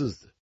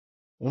olanaksızdı.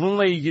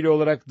 Onunla ilgili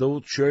olarak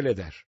Davut şöyle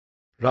der: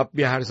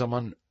 Rabbi her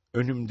zaman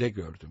önümde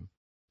gördüm.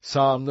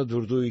 Sağımda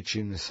durduğu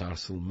için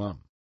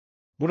sarsılmam.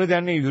 Bu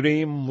nedenle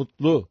yüreğim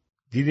mutlu,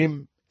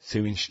 dilim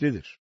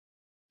sevinçlidir.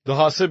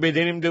 Dahası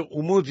bedenimde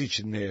umut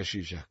içinde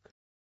yaşayacak.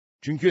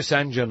 Çünkü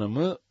sen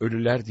canımı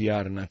ölüler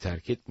diyarına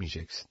terk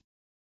etmeyeceksin.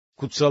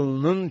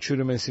 Kutsalının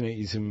çürümesine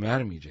izin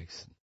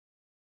vermeyeceksin.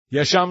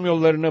 Yaşam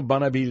yollarını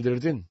bana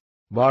bildirdin.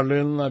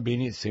 Varlığınla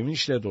beni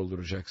sevinçle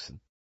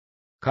dolduracaksın.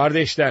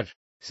 Kardeşler,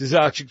 size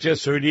açıkça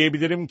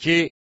söyleyebilirim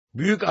ki,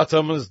 büyük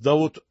atamız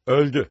Davut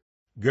öldü.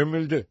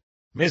 gömüldü.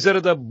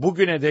 Mezarı da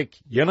bugüne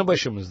dek yanı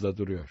başımızda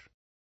duruyor.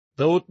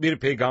 Davut bir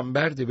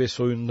peygamberdi ve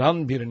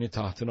soyundan birini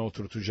tahtına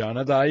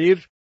oturtacağına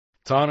dair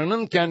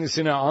Tanrı'nın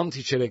kendisine ant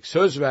içerek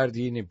söz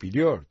verdiğini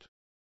biliyordu.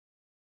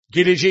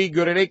 Geleceği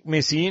görerek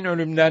Mesih'in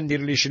ölümden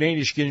dirilişine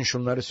ilişkin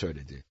şunları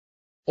söyledi.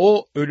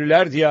 O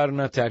ölüler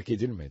diyarına terk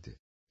edilmedi.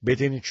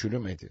 Bedeni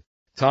çürümedi.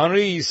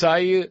 Tanrı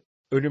İsa'yı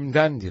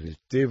ölümden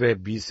diriltti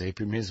ve biz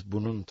hepimiz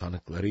bunun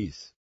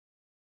tanıklarıyız.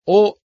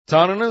 O,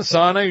 Tanrı'nın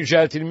sağına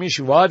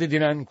yüceltilmiş, vaat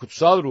edilen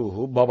kutsal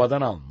ruhu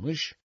babadan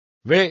almış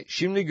ve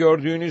şimdi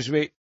gördüğünüz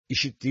ve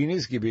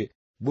işittiğiniz gibi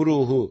bu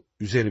ruhu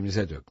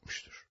üzerimize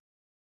dökmüştür.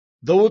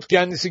 Davut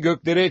kendisi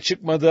göklere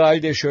çıkmadığı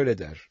halde şöyle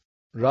der.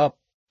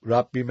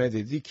 Rabbime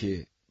dedi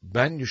ki,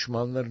 ben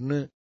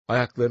düşmanlarını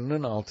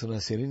ayaklarının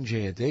altına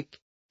serinceye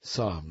dek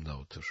sağımda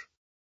otur.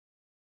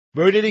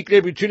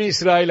 Böylelikle bütün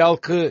İsrail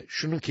halkı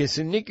şunu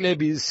kesinlikle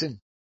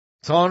bilsin.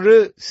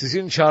 Tanrı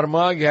sizin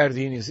çarmıha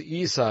gerdiğiniz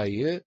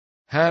İsa'yı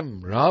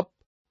hem Rab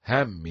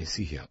hem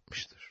Mesih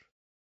yapmıştır.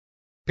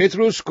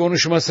 Petrus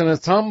konuşmasını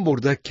tam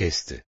burada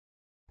kesti.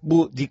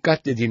 Bu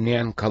dikkatle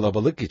dinleyen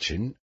kalabalık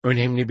için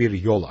önemli bir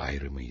yol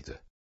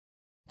ayrımıydı.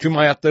 Tüm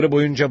hayatları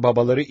boyunca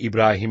babaları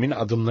İbrahim'in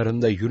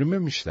adımlarında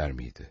yürümemişler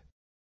miydi?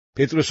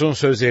 Petrus'un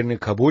sözlerini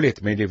kabul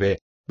etmeli ve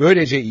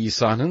böylece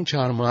İsa'nın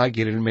çarmıha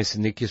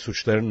gerilmesindeki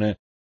suçlarını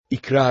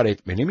ikrar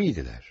etmeli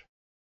miydiler?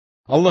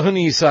 Allah'ın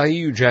İsa'yı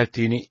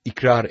yücelttiğini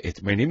ikrar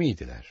etmeli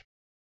miydiler?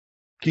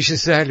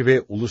 Kişisel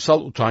ve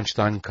ulusal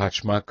utançtan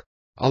kaçmak,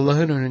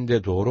 Allah'ın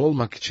önünde doğru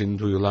olmak için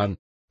duyulan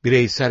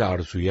bireysel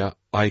arzuya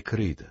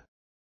aykırıydı.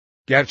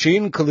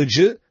 Gerçeğin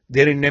kılıcı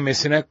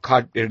derinlemesine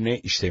kalplerine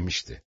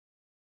işlemişti.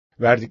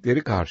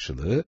 Verdikleri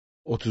karşılığı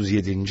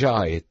 37.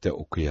 ayette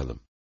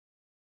okuyalım.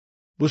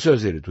 Bu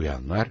sözleri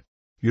duyanlar,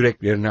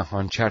 yüreklerine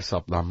hançer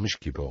saplanmış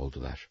gibi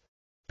oldular.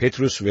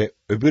 Petrus ve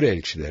öbür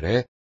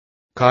elçilere,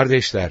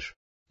 kardeşler,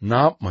 ne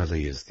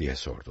yapmalıyız diye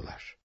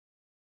sordular.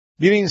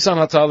 Bir insan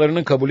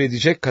hatalarını kabul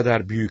edecek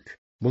kadar büyük,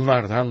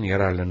 bunlardan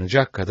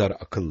yararlanacak kadar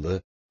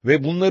akıllı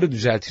ve bunları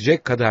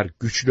düzeltecek kadar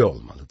güçlü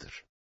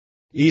olmalıdır.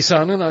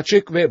 İsa'nın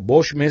açık ve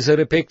boş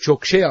mezarı pek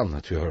çok şey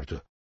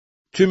anlatıyordu.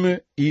 Tümü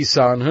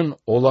İsa'nın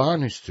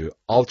olağanüstü,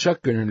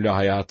 alçak gönüllü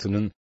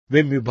hayatının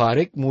ve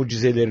mübarek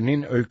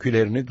mucizelerinin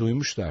öykülerini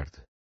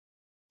duymuşlardı.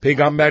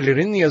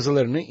 Peygamberlerin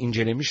yazılarını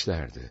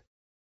incelemişlerdi.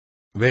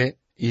 Ve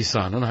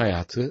İsa'nın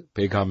hayatı,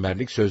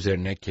 peygamberlik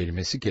sözlerine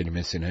kelimesi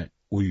kelimesine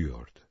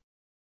uyuyordu.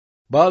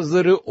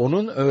 Bazıları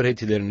onun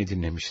öğretilerini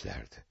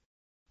dinlemişlerdi.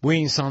 Bu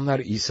insanlar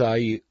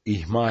İsa'yı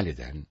ihmal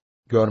eden,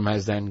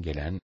 görmezden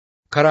gelen,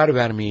 karar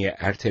vermeyi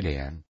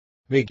erteleyen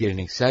ve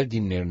geleneksel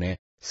dinlerine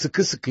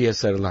sıkı sıkıya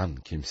sarılan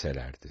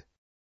kimselerdi.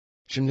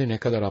 Şimdi ne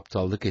kadar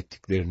aptallık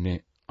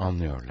ettiklerini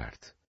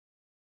anlıyorlardı.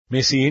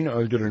 Mesih'in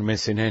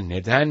öldürülmesine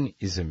neden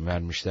izin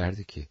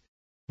vermişlerdi ki?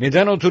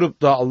 Neden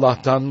oturup da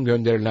Allah'tan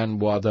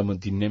gönderilen bu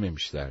adamı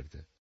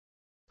dinlememişlerdi?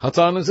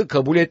 Hatanızı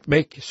kabul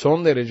etmek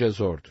son derece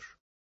zordur.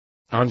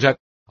 Ancak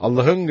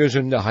Allah'ın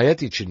gözünde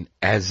hayat için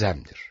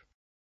elzemdir.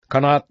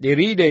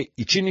 Kanaatleriyle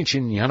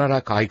için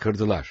yanarak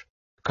haykırdılar.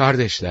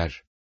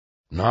 Kardeşler,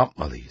 ne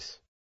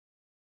yapmalıyız?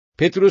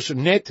 Petrus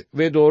net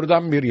ve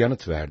doğrudan bir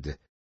yanıt verdi.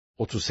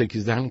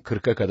 38'den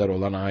 40'a kadar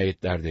olan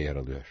ayetlerde yer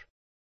alıyor.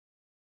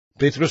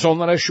 Petrus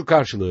onlara şu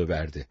karşılığı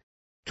verdi.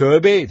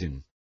 Tövbe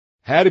edin.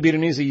 Her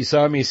biriniz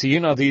İsa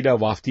Mesih'in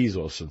adıyla vaftiz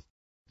olsun.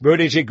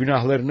 Böylece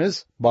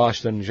günahlarınız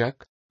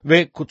bağışlanacak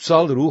ve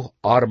kutsal ruh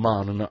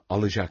armağanını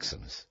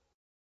alacaksınız.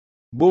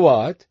 Bu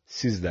vaat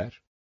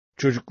sizler,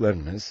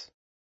 çocuklarınız,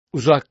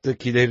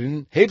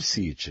 uzaktakilerin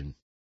hepsi için,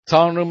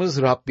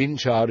 Tanrımız Rabbin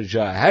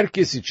çağıracağı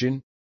herkes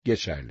için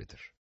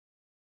geçerlidir.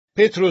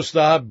 Petrus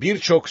daha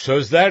birçok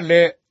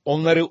sözlerle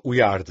onları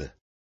uyardı.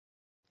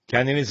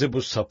 Kendinizi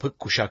bu sapık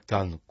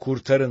kuşaktan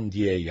kurtarın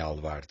diye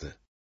yalvardı.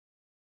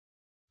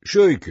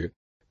 Şu öykü,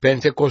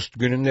 Pentekost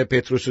gününde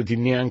Petrus'u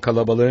dinleyen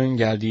kalabalığın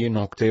geldiği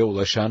noktaya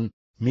ulaşan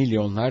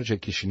milyonlarca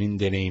kişinin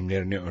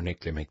deneyimlerini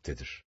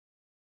örneklemektedir.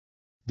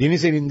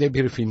 Deniz elinde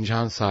bir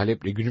fincan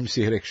saleple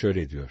gülümseyerek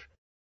şöyle diyor.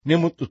 Ne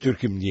mutlu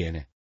Türk'üm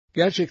diyene.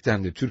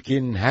 Gerçekten de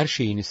Türkiye'nin her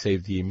şeyini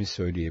sevdiğimi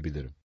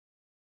söyleyebilirim.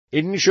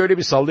 Elini şöyle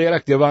bir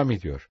sallayarak devam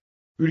ediyor.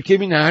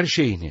 Ülkemin her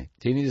şeyini,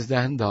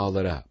 denizden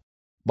dağlara,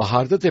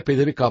 baharda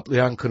tepeleri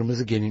kaplayan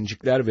kırmızı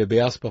gelincikler ve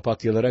beyaz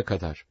papatyalara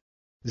kadar.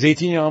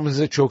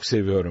 Zeytinyağımızı çok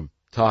seviyorum,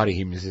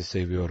 tarihimizi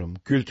seviyorum,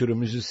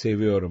 kültürümüzü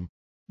seviyorum,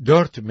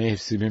 4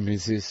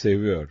 mevsimimizi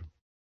seviyorum.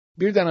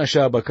 Birden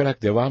aşağı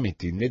bakarak devam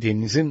ettiğinde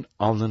denizin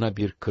alnına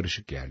bir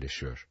kırışık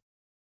yerleşiyor.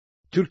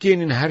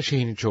 Türkiye'nin her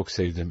şeyini çok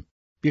sevdim.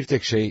 Bir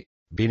tek şey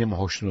benim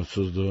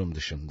hoşnutsuzluğum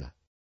dışında.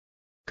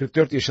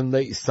 44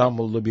 yaşında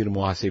İstanbullu bir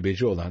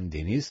muhasebeci olan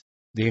Deniz,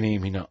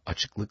 deneyimini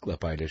açıklıkla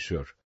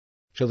paylaşıyor.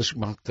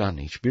 Çalışmaktan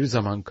hiçbir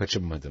zaman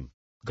kaçınmadım.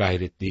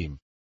 Gayretliyim.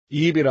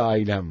 İyi bir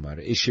ailem var.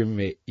 Eşim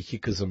ve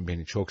 2 kızım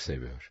beni çok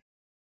seviyor.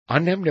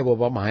 Annemle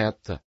babam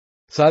hayatta.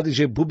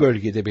 Sadece bu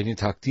bölgede beni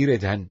takdir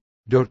eden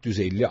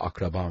 450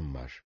 akrabam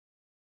var.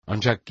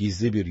 Ancak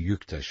gizli bir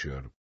yük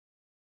taşıyorum.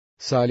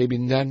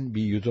 Salebinden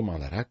bir yudum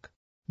alarak,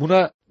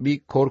 buna bir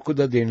korku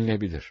da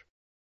denilebilir.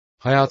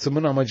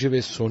 Hayatımın amacı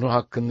ve sonu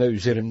hakkında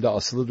üzerimde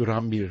asılı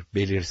duran bir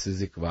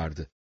belirsizlik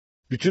vardı.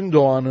 Bütün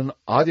doğanın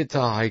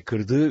adeta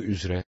haykırdığı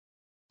üzere,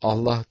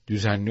 Allah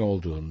düzenli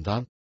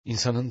olduğundan,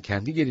 insanın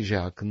kendi geleceği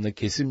hakkında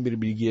kesin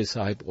bir bilgiye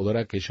sahip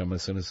olarak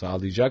yaşamasını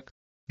sağlayacak,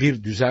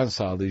 bir düzen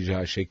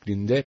sağlayacağı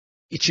şeklinde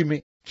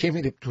içimi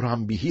kemirip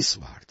duran bir his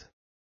vardı.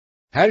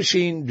 Her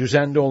şeyin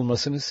düzende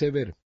olmasını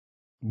severim.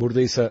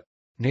 Burada ise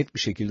net bir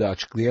şekilde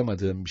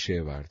açıklayamadığım bir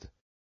şey vardı.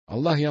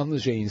 Allah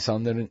yalnızca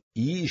insanların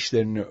iyi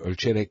işlerini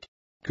ölçerek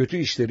kötü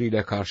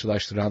işleriyle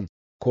karşılaştıran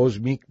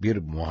kozmik bir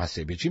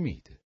muhasebeci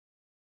miydi?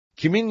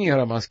 Kimin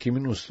yaramaz,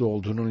 kimin uslu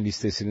olduğunun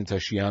listesini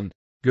taşıyan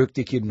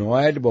gökteki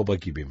Noel Baba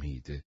gibi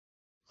miydi?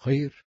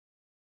 Hayır,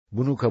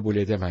 bunu kabul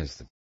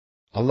edemezdim.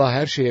 Allah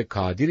her şeye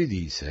kadir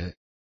idiyse,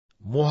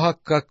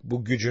 muhakkak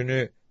bu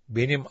gücünü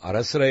benim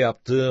ara sıra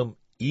yaptığım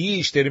iyi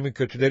işlerimi,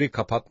 kötüleri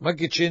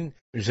kapatmak için,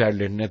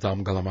 üzerlerine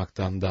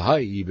damgalamaktan daha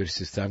iyi bir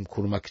sistem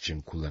kurmak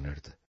için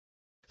kullanırdı.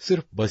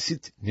 Sırf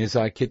basit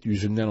nezaket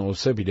yüzünden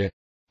olsa bile,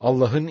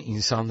 Allah'ın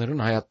insanların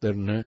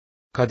hayatlarını,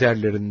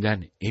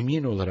 kaderlerinden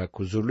emin olarak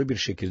huzurlu bir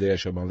şekilde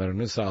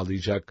yaşamalarını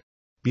sağlayacak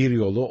bir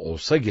yolu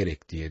olsa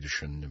gerek diye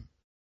düşündüm.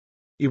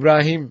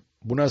 İbrahim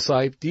buna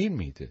sahip değil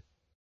miydi?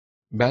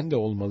 Ben de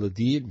olmalı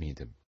değil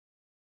miydim?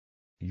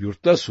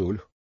 Yurtta sulh,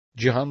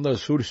 cihanda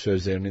sulh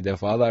sözlerini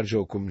defalarca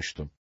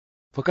okumuştum.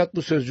 Fakat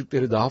bu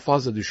sözcükleri daha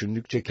fazla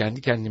düşündükçe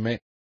kendi kendime,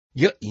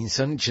 ya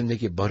insan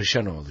içindeki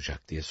barışa ne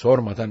olacak diye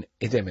sormadan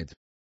edemedim.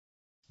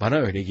 Bana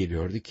öyle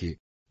geliyordu ki,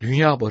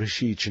 dünya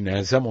barışı için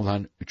elzem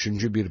olan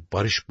üçüncü bir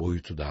barış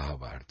boyutu daha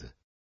vardı.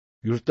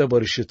 Yurtta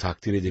barışı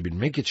takdir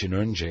edebilmek için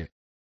önce,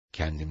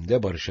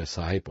 kendimde barışa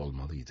sahip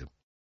olmalıydım.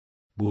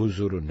 Bu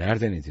huzuru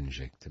nereden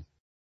edinecektim?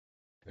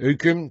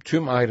 Öyküm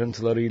tüm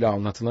ayrıntılarıyla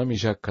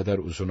anlatılamayacak kadar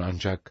uzun,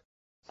 ancak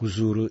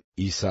huzuru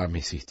İsa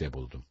Mesih'te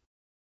buldum.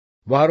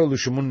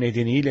 Varoluşumun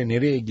nedeniyle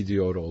nereye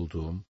gidiyor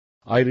olduğum,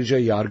 ayrıca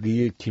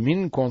yargıyı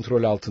kimin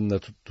kontrol altında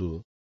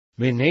tuttuğu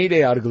ve neyle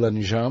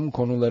yargılanacağım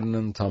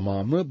konularının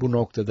tamamı bu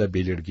noktada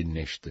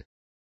belirginleşti.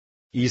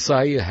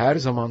 İsa'yı her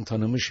zaman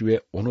tanımış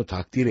ve onu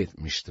takdir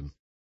etmiştim.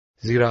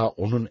 Zira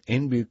onun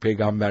en büyük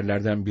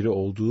peygamberlerden biri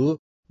olduğu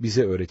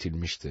bize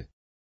öğretilmişti.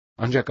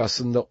 Ancak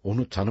aslında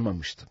onu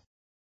tanımamıştım.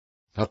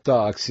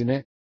 Hatta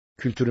aksine,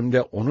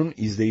 kültürümde onun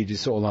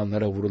izleyicisi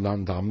olanlara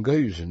vurulan damga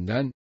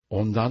yüzünden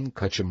ondan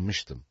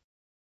kaçınmıştım.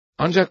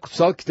 Ancak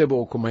kutsal kitabı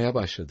okumaya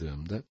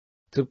başladığımda,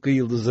 tıpkı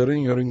yıldızların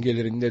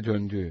yörüngelerinde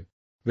döndüğü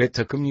ve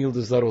takım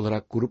yıldızlar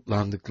olarak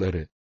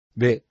gruplandıkları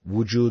ve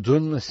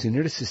vücudun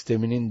sinir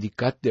sisteminin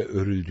dikkatle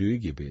örüldüğü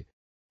gibi,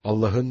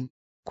 Allah'ın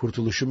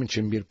kurtuluşum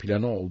için bir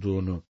planı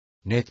olduğunu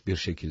net bir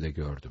şekilde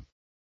gördüm.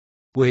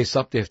 Bu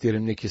hesap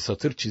defterimdeki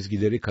satır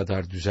çizgileri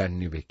kadar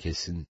düzenli ve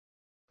kesin,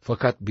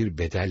 fakat bir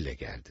bedelle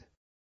geldi.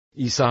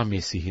 İsa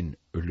Mesih'in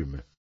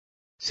ölümü.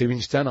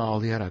 Sevinçten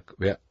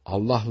ağlayarak ve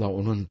Allah'la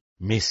onun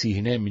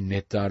Mesih'ine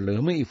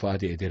minnettarlığımı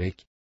ifade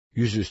ederek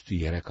yüzüstü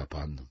yere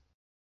kapandım.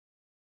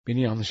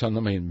 Beni yanlış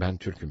anlamayın, ben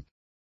Türk'üm.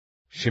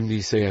 Şimdi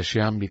ise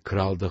yaşayan bir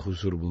kralda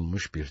huzur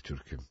bulmuş bir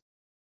Türk'üm.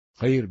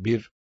 Hayır,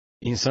 bir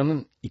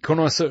insanın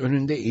ikonası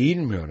önünde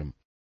eğilmiyorum.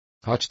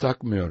 Haç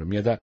takmıyorum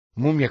ya da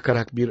mum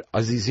yakarak bir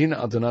azizin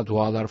adına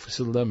dualar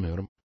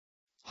fısıldamıyorum.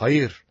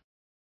 Hayır,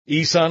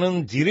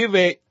 İsa'nın diri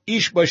ve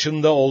iş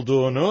başında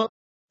olduğunu,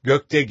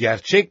 gökte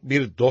gerçek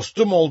bir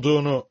dostum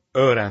olduğunu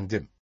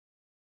öğrendim.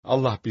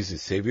 Allah bizi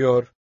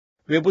seviyor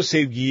ve bu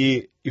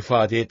sevgiyi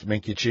ifade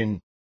etmek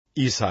için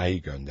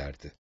İsa'yı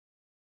gönderdi.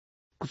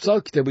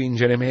 Kutsal kitabı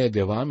incelemeye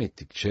devam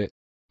ettikçe,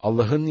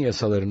 Allah'ın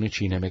yasalarını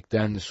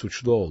çiğnemekten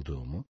suçlu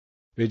olduğumu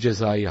ve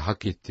cezayı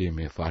hak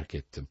ettiğimi fark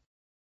ettim.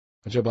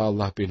 Acaba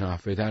Allah beni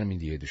affeder mi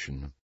diye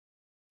düşündüm.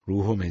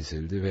 Ruhum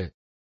ezildi ve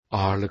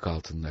ağırlık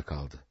altında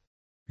kaldı.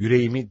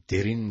 Yüreğimi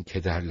derin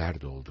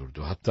kederler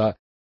doldurdu. Hatta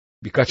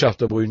birkaç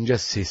hafta boyunca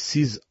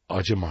sessiz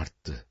acım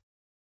arttı.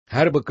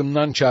 Her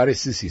bakımdan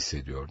çaresiz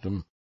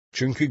hissediyordum.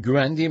 Çünkü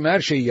güvendiğim her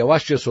şey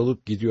yavaşça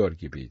solup gidiyor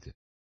gibiydi.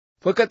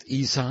 Fakat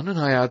İsa'nın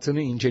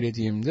hayatını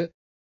incelediğimde,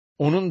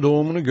 onun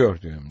doğumunu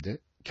gördüğümde,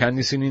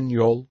 kendisinin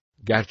yol,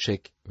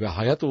 gerçek ve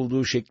hayat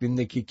olduğu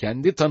şeklindeki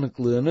kendi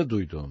tanıklığını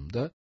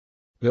duyduğumda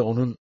ve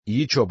onun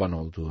iyi çoban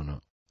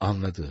olduğunu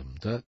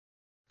anladığımda,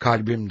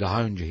 kalbim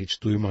daha önce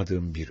hiç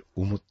duymadığım bir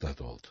umutla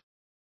doldu.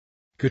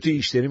 Kötü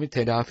işlerimi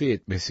telafi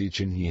etmesi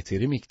için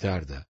yeteri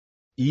miktarda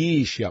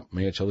iyi iş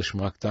yapmaya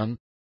çalışmaktan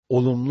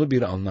olumlu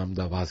bir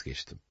anlamda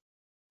vazgeçtim.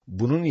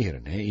 Bunun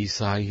yerine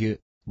İsa'yı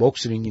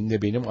boks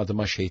ringinde benim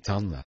adıma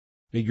şeytanla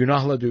ve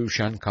günahla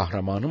dövüşen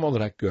kahramanım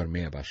olarak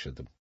görmeye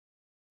başladım.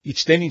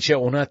 İçten içe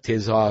ona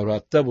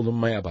tezahüratta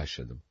bulunmaya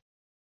başladım.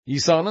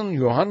 İsa'nın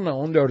Yuhanna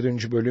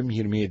 14. bölüm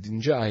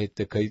 27.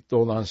 ayette kayıtlı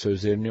olan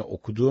sözlerini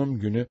okuduğum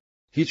günü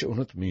hiç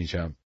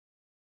unutmayacağım.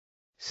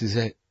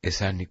 Size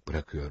esenlik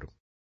bırakıyorum.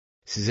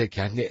 Size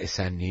kendi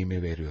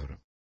esenliğimi veriyorum.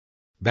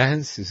 Ben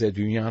size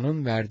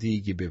dünyanın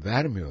verdiği gibi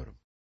vermiyorum.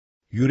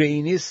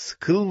 Yüreğiniz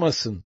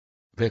sıkılmasın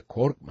ve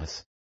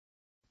korkmasın.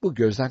 Bu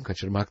gözden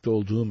kaçırmakta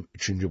olduğum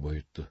üçüncü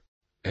boyuttu.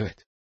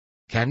 Evet,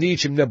 kendi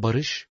içimde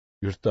barış,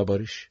 yurtta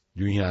barış,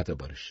 dünyada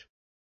barış.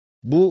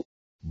 Bu,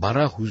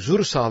 bana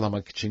huzur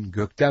sağlamak için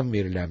gökten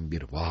verilen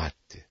bir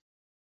vaatti.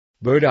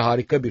 Böyle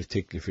harika bir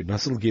teklifi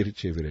nasıl geri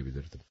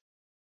çevirebilirdim?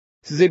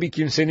 Size bir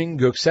kimsenin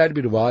göksel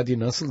bir vaadi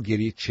nasıl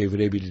geri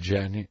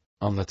çevirebileceğini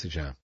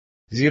anlatacağım.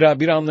 Zira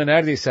bir anda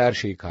neredeyse her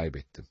şeyi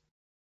kaybettim.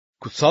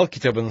 Kutsal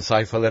kitabın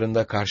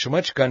sayfalarında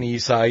karşıma çıkan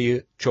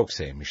İsa'yı çok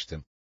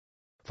sevmiştim.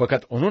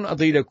 Fakat onun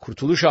adıyla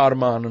kurtuluş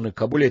armağanını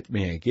kabul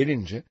etmeye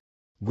gelince,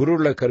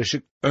 gururla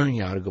karışık ön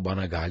yargı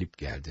bana galip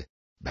geldi.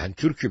 Ben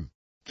Türk'üm,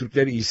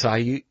 Türkler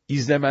İsa'yı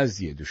izlemez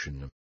diye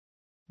düşündüm.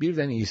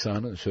 Birden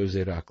İsa'nın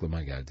sözleri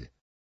aklıma geldi.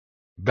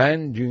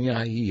 Ben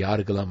dünyayı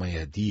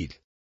yargılamaya değil,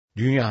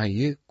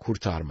 dünyayı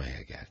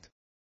kurtarmaya geldim.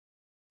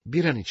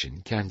 Bir an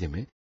için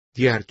kendimi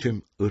diğer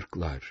tüm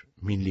ırklar,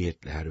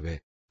 milliyetler ve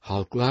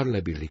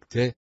halklarla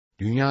birlikte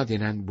dünya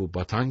denen bu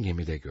batan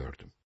gemide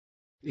gördüm.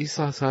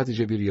 İsa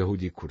sadece bir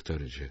Yahudi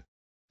kurtarıcı,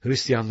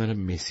 Hristiyanların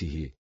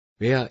Mesih'i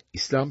veya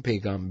İslam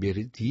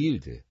peygamberi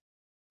değildi.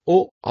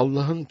 O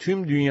Allah'ın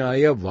tüm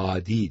dünyaya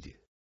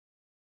vaadiydi.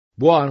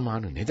 Bu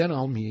armağanı neden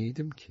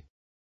almayaydım ki?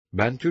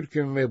 Ben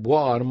Türk'üm ve bu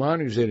armağan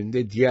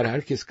üzerinde diğer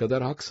herkes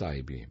kadar hak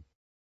sahibiyim.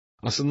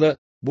 Aslında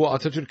bu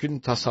Atatürk'ün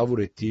tasavvur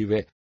ettiği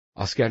ve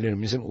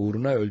askerlerimizin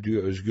uğruna öldüğü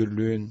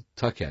özgürlüğün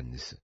ta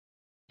kendisi.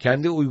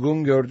 Kendi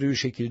uygun gördüğü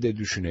şekilde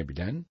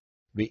düşünebilen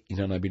ve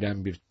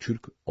inanabilen bir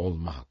Türk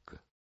olma hakkı.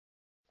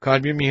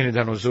 Kalbim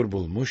yeniden huzur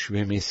bulmuş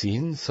ve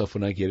Mesih'in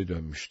safına geri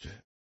dönmüştü.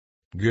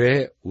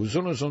 Göğe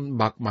uzun uzun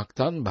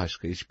bakmaktan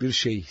başka hiçbir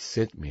şey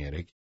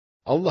hissetmeyerek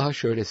Allah'a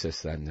şöyle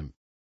seslendim.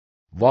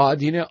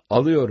 Vaadini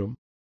alıyorum,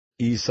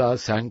 İsa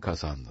sen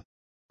kazandın.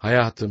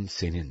 Hayatım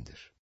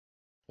senindir.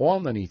 O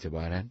andan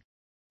itibaren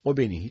o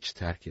beni hiç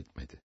terk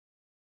etmedi.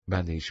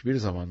 Ben de hiçbir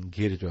zaman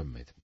geri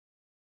dönmedim.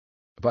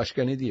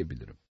 Başka ne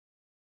diyebilirim?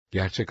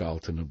 Gerçek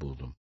altını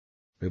buldum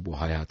ve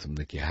bu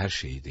hayatımdaki her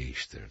şeyi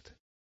değiştirdi.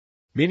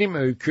 Benim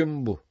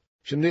öyküm bu.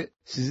 Şimdi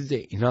sizi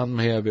de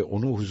inanmaya ve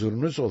onu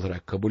huzurunuz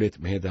olarak kabul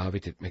etmeye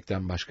davet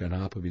etmekten başka ne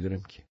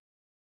yapabilirim ki?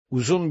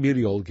 Uzun bir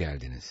yol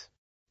geldiniz.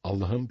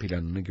 Allah'ın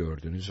planını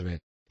gördünüz ve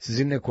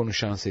sizinle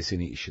konuşan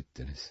sesini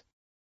işittiniz.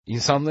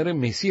 İnsanları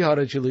Mesih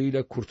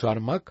aracılığıyla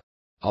kurtarmak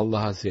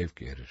Allah'a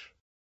zevk verir.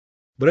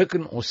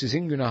 Bırakın o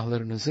sizin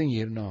günahlarınızın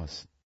yerini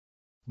alsın.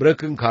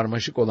 Bırakın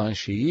karmaşık olan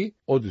şeyi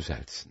o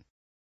düzeltsin.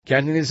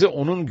 Kendinizi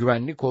onun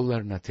güvenli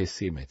kollarına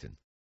teslim edin.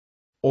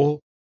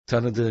 O,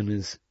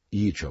 tanıdığınız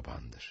iyi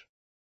çobandır.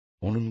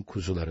 Onun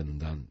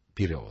kuzularından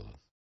biri olun.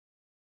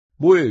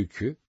 Bu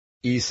öykü,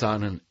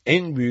 İsa'nın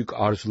en büyük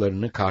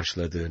arzularını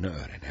karşıladığını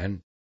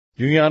öğrenen,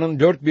 dünyanın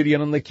dört bir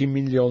yanındaki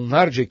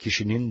milyonlarca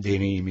kişinin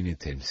deneyimini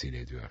temsil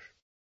ediyor.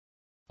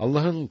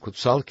 Allah'ın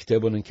kutsal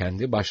kitabını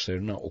kendi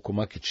başlarına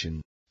okumak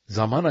için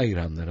zaman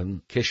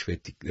ayıranların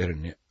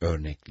keşfettiklerini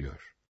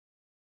örnekliyor.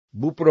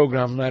 Bu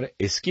programlar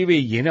eski ve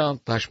yeni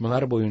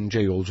antlaşmalar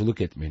boyunca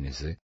yolculuk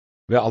etmenizi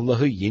ve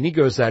Allah'ı yeni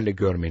gözlerle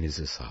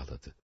görmenizi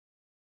sağladı.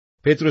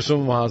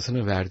 Petrus'un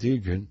vaazını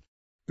verdiği gün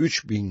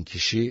 3000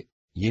 kişi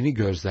yeni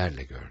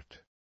gözlerle gördü.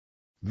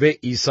 Ve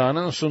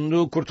İsa'nın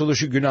sunduğu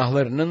kurtuluşu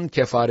günahlarının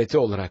kefareti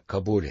olarak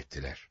kabul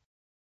ettiler.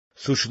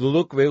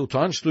 Suçluluk ve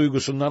utanç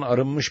duygusundan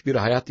arınmış bir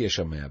hayat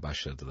yaşamaya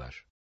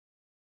başladılar.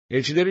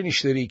 Elçilerin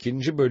İşleri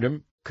 2.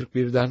 bölüm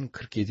 41'den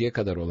 47'ye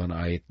kadar olan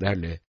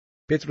ayetlerle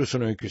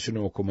Petrus'un öyküsünü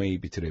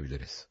okumayı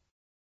bitirebiliriz.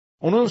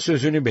 Onun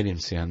sözünü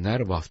benimseyenler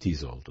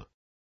vaftiz oldu.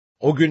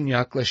 O gün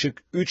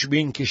yaklaşık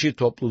 3000 kişi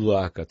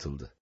topluluğa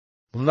katıldı.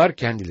 Bunlar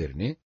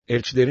kendilerini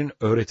elçilerin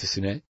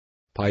öğretisine,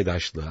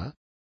 paydaşlığa,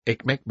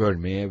 ekmek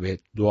bölmeye ve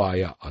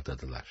duaya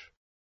adadılar.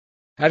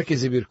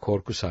 Herkesi bir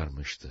korku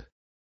sarmıştı.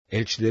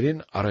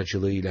 Elçilerin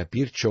aracılığıyla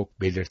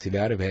birçok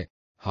belirtiler ve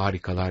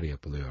harikalar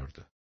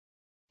yapılıyordu.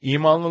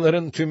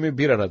 İmanlıların tümü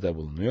bir arada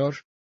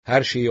bulunuyor,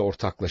 her şeyi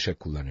ortaklaşa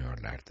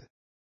kullanıyorlardı.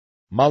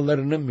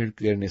 Mallarını,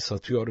 mülklerini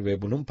satıyor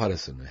ve bunun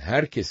parasını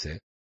herkese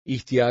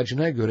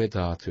ihtiyacına göre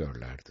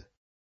dağıtıyorlardı.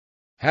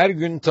 Her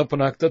gün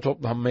tapınakta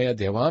toplanmaya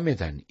devam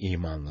eden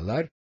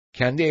imanlılar,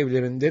 kendi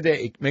evlerinde de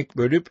ekmek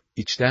bölüp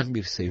içten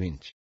bir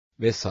sevinç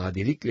ve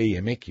sadelikle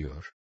yemek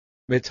yiyor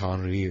ve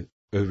Tanrı'yı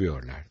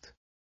övüyorlardı.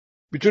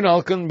 Bütün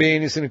halkın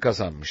beğenisini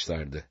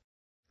kazanmışlardı.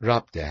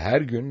 Rab de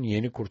her gün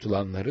yeni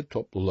kurtulanları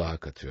topluluğa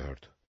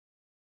katıyordu.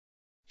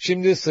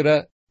 Şimdi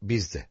sıra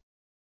bizde.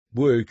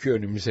 Bu öykü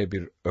önümüze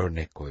bir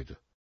örnek koydu.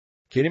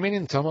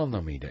 Kelimenin tam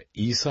anlamıyla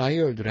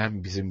İsa'yı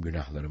öldüren bizim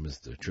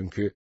günahlarımızdı.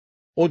 Çünkü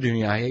o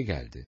dünyaya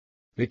geldi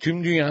ve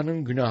tüm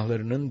dünyanın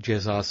günahlarının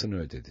cezasını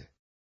ödedi.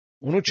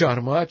 Onu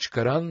çarmıha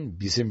çıkaran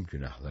bizim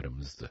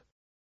günahlarımızdı.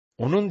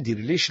 Onun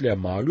dirilişle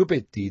mağlup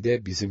ettiği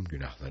de bizim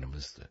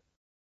günahlarımızdı.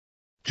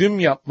 Tüm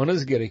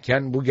yapmanız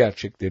gereken bu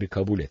gerçekleri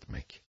kabul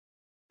etmek.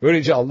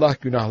 Böylece Allah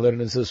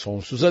günahlarınızı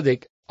sonsuza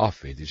dek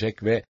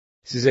affedecek ve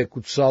size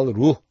kutsal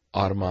ruh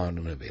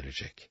armağanını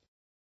verecek.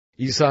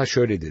 İsa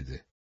şöyle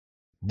dedi: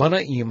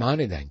 Bana iman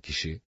eden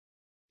kişi,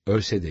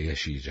 ölse de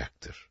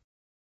yaşayacaktır.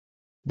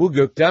 Bu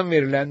gökten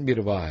verilen bir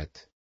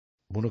vaat.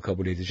 Bunu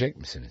kabul edecek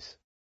misiniz?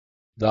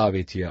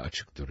 Davetiye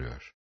açık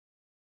duruyor.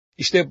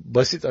 İşte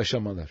basit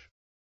aşamalar.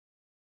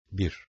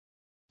 1.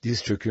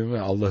 Diz çökün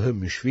ve Allah'ı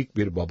müşfik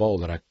bir baba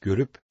olarak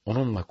görüp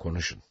onunla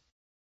konuşun.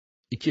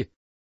 2.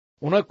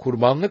 Ona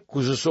kurbanlık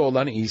kuzusu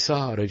olan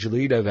İsa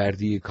aracılığıyla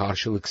verdiği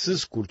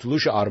karşılıksız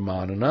kurtuluş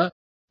armağanına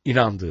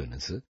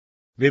inandığınızı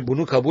ve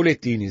bunu kabul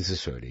ettiğinizi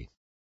söyleyin.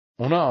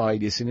 Ona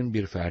ailesinin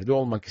bir ferdi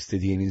olmak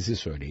istediğinizi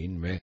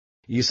söyleyin ve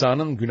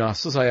İsa'nın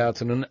günahsız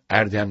hayatının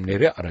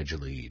erdemleri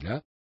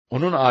aracılığıyla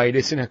onun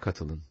ailesine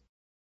katılın.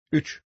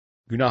 3.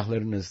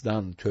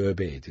 Günahlarınızdan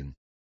tövbe edin.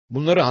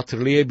 Bunları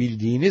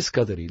hatırlayabildiğiniz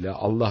kadarıyla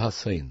Allah'a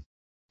sayın.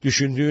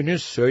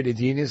 Düşündüğünüz,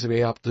 söylediğiniz ve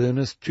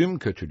yaptığınız tüm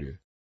kötülüğü.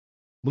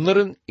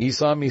 Bunların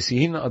İsa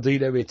Mesih'in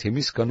adıyla ve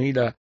temiz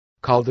kanıyla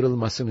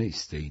kaldırılmasını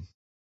isteyin.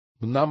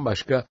 Bundan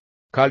başka,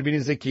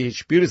 kalbinizdeki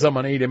hiçbir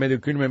zaman eyleme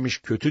dökülmemiş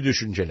kötü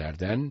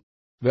düşüncelerden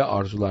ve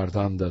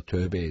arzulardan da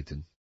tövbe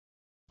edin.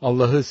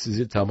 Allah'ı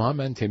sizi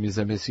tamamen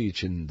temizlemesi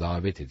için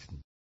davet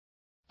edin.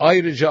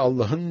 Ayrıca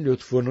Allah'ın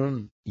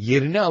lütfunun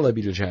yerini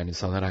alabileceğini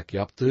sanarak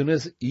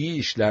yaptığınız iyi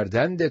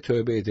işlerden de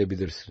tövbe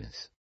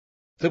edebilirsiniz.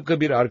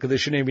 Tıpkı bir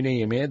arkadaşın evine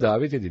yemeğe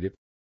davet edilip,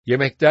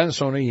 yemekten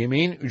sonra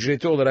yemeğin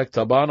ücreti olarak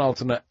tabağın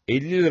altına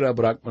 50 lira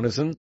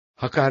bırakmanızın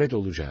hakaret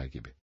olacağı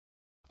gibi.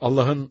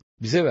 Allah'ın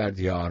bize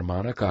verdiği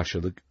armağana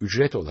karşılık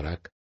ücret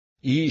olarak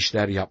iyi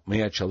işler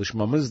yapmaya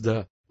çalışmamız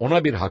da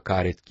ona bir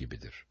hakaret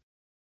gibidir.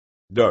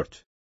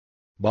 4.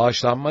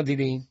 Bağışlanma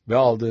dileyin ve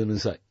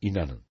aldığınıza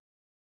inanın.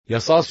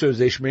 Yasal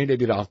sözleşmeyle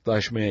bir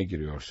antlaşmaya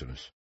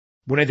giriyorsunuz.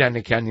 Bu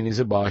nedenle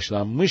kendinizi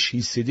bağışlanmış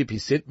hissedip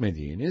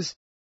hissetmediğiniz,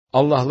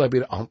 Allah'la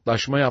bir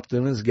antlaşma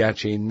yaptığınız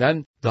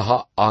gerçeğinden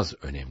daha az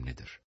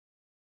önemlidir.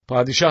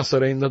 Padişah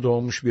sarayında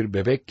doğmuş bir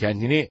bebek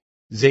kendini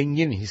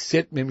zengin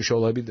hissetmemiş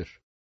olabilir.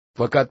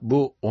 Fakat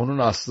bu onun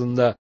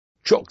aslında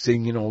çok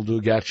zengin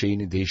olduğu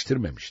gerçeğini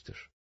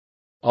değiştirmemiştir.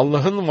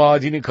 Allah'ın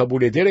vaadini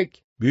kabul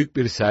ederek büyük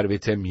bir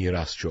servete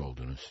mirasçı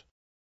oldunuz.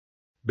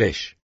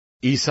 5.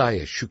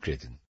 İsa'ya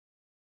şükredin.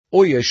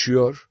 O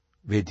yaşıyor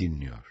ve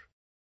dinliyor.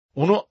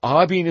 Onu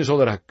abiniz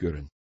olarak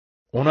görün.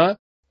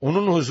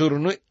 Onun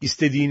huzurunu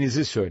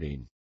istediğinizi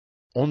söyleyin.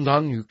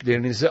 Ondan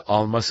yüklerinizi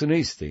almasını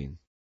isteyin.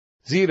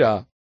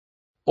 Zira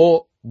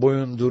o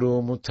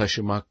boyunduruğumu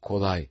taşımak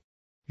kolay,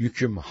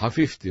 yüküm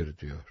hafiftir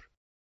diyor.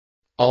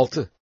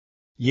 6.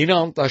 Yeni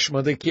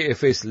Antlaşmadaki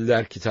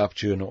Efesliler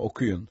kitapçığını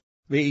okuyun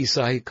ve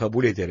İsa'yı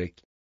kabul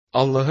ederek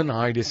Allah'ın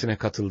ailesine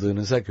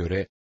katıldığınıza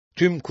göre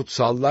tüm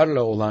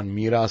kutsallarla olan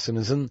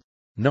mirasınızın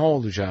ne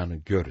olacağını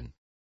görün.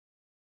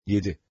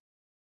 7.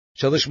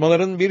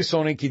 Çalışmaların bir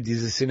sonraki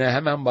dizisine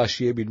hemen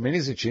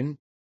başlayabilmeniz için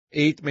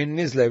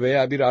eğitmeninizle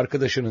veya bir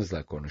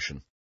arkadaşınızla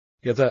konuşun.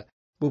 Ya da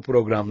bu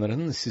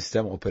programların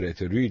sistem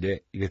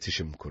operatörüyle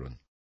iletişim kurun.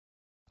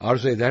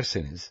 Arzu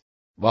ederseniz,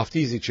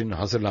 vaftiz için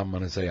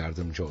hazırlanmanıza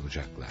yardımcı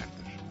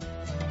olacaklardır.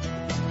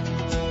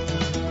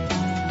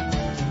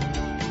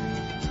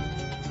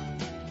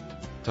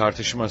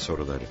 Tartışma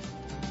soruları.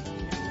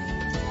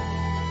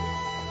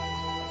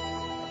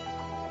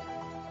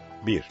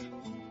 1.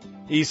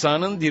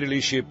 İsa'nın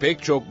dirilişi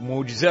pek çok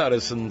mucize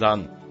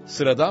arasından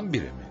sıradan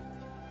biri mi?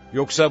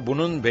 Yoksa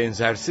bunun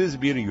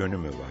benzersiz bir yönü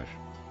mü var?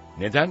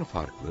 Neden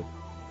farklı?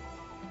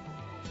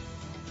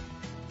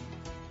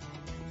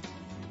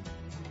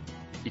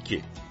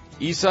 2.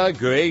 İsa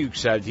göğe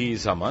yükseldiği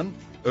zaman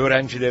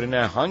öğrencilerine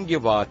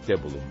hangi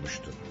vaatte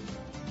bulunmuştur?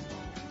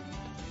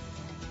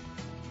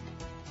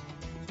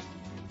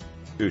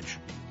 3.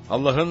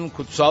 Allah'ın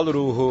kutsal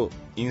ruhu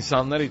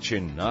insanlar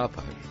için ne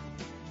yapar?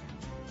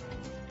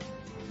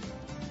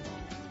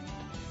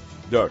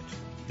 4.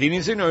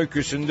 Deniz'in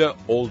öyküsünde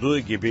olduğu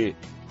gibi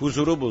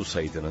huzuru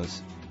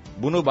bulsaydınız,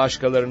 bunu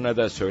başkalarına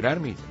da söyler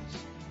miydiniz?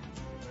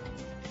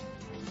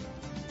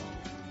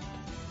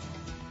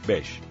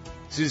 5.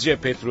 Sizce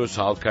Petrus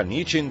halka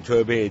niçin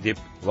tövbe edip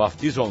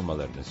vaftiz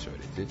olmalarını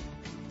söyledi?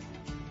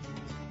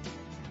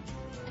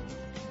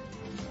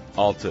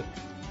 6.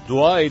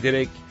 Dua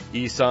ederek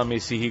İsa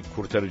Mesih'i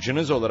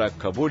kurtarıcınız olarak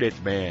kabul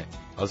etmeye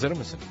hazır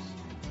mısınız?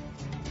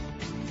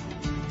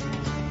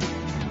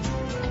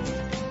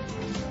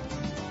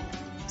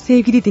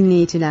 Sevgili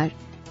dinleyiciler,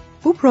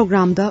 bu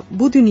programda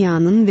bu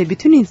dünyanın ve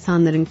bütün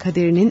insanların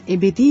kaderinin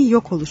ebedi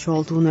yok oluş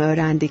olduğunu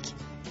öğrendik.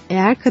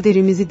 Eğer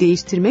kaderimizi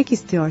değiştirmek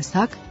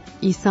istiyorsak,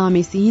 İsa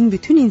Mesih'in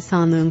bütün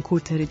insanlığın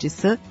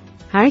kurtarıcısı,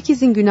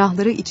 herkesin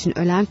günahları için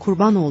ölen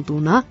kurban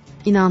olduğuna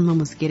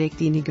inanmamız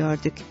gerektiğini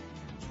gördük.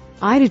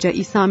 Ayrıca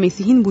İsa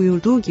Mesih'in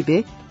buyurduğu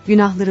gibi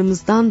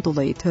günahlarımızdan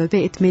dolayı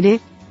tövbe etmeli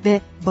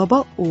ve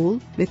Baba, Oğul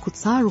ve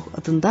Kutsal Ruh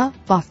adında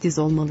vaftiz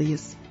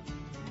olmalıyız.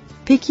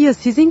 Peki ya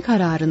sizin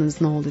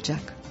kararınız ne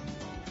olacak?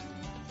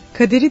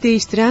 Kaderi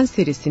Değiştiren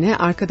serisine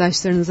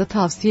arkadaşlarınıza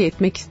tavsiye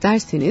etmek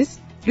isterseniz,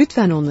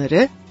 lütfen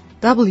onları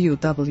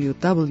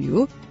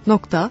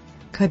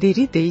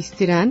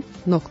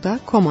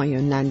www.kaderideistiren.com'a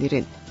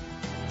yönlendirin.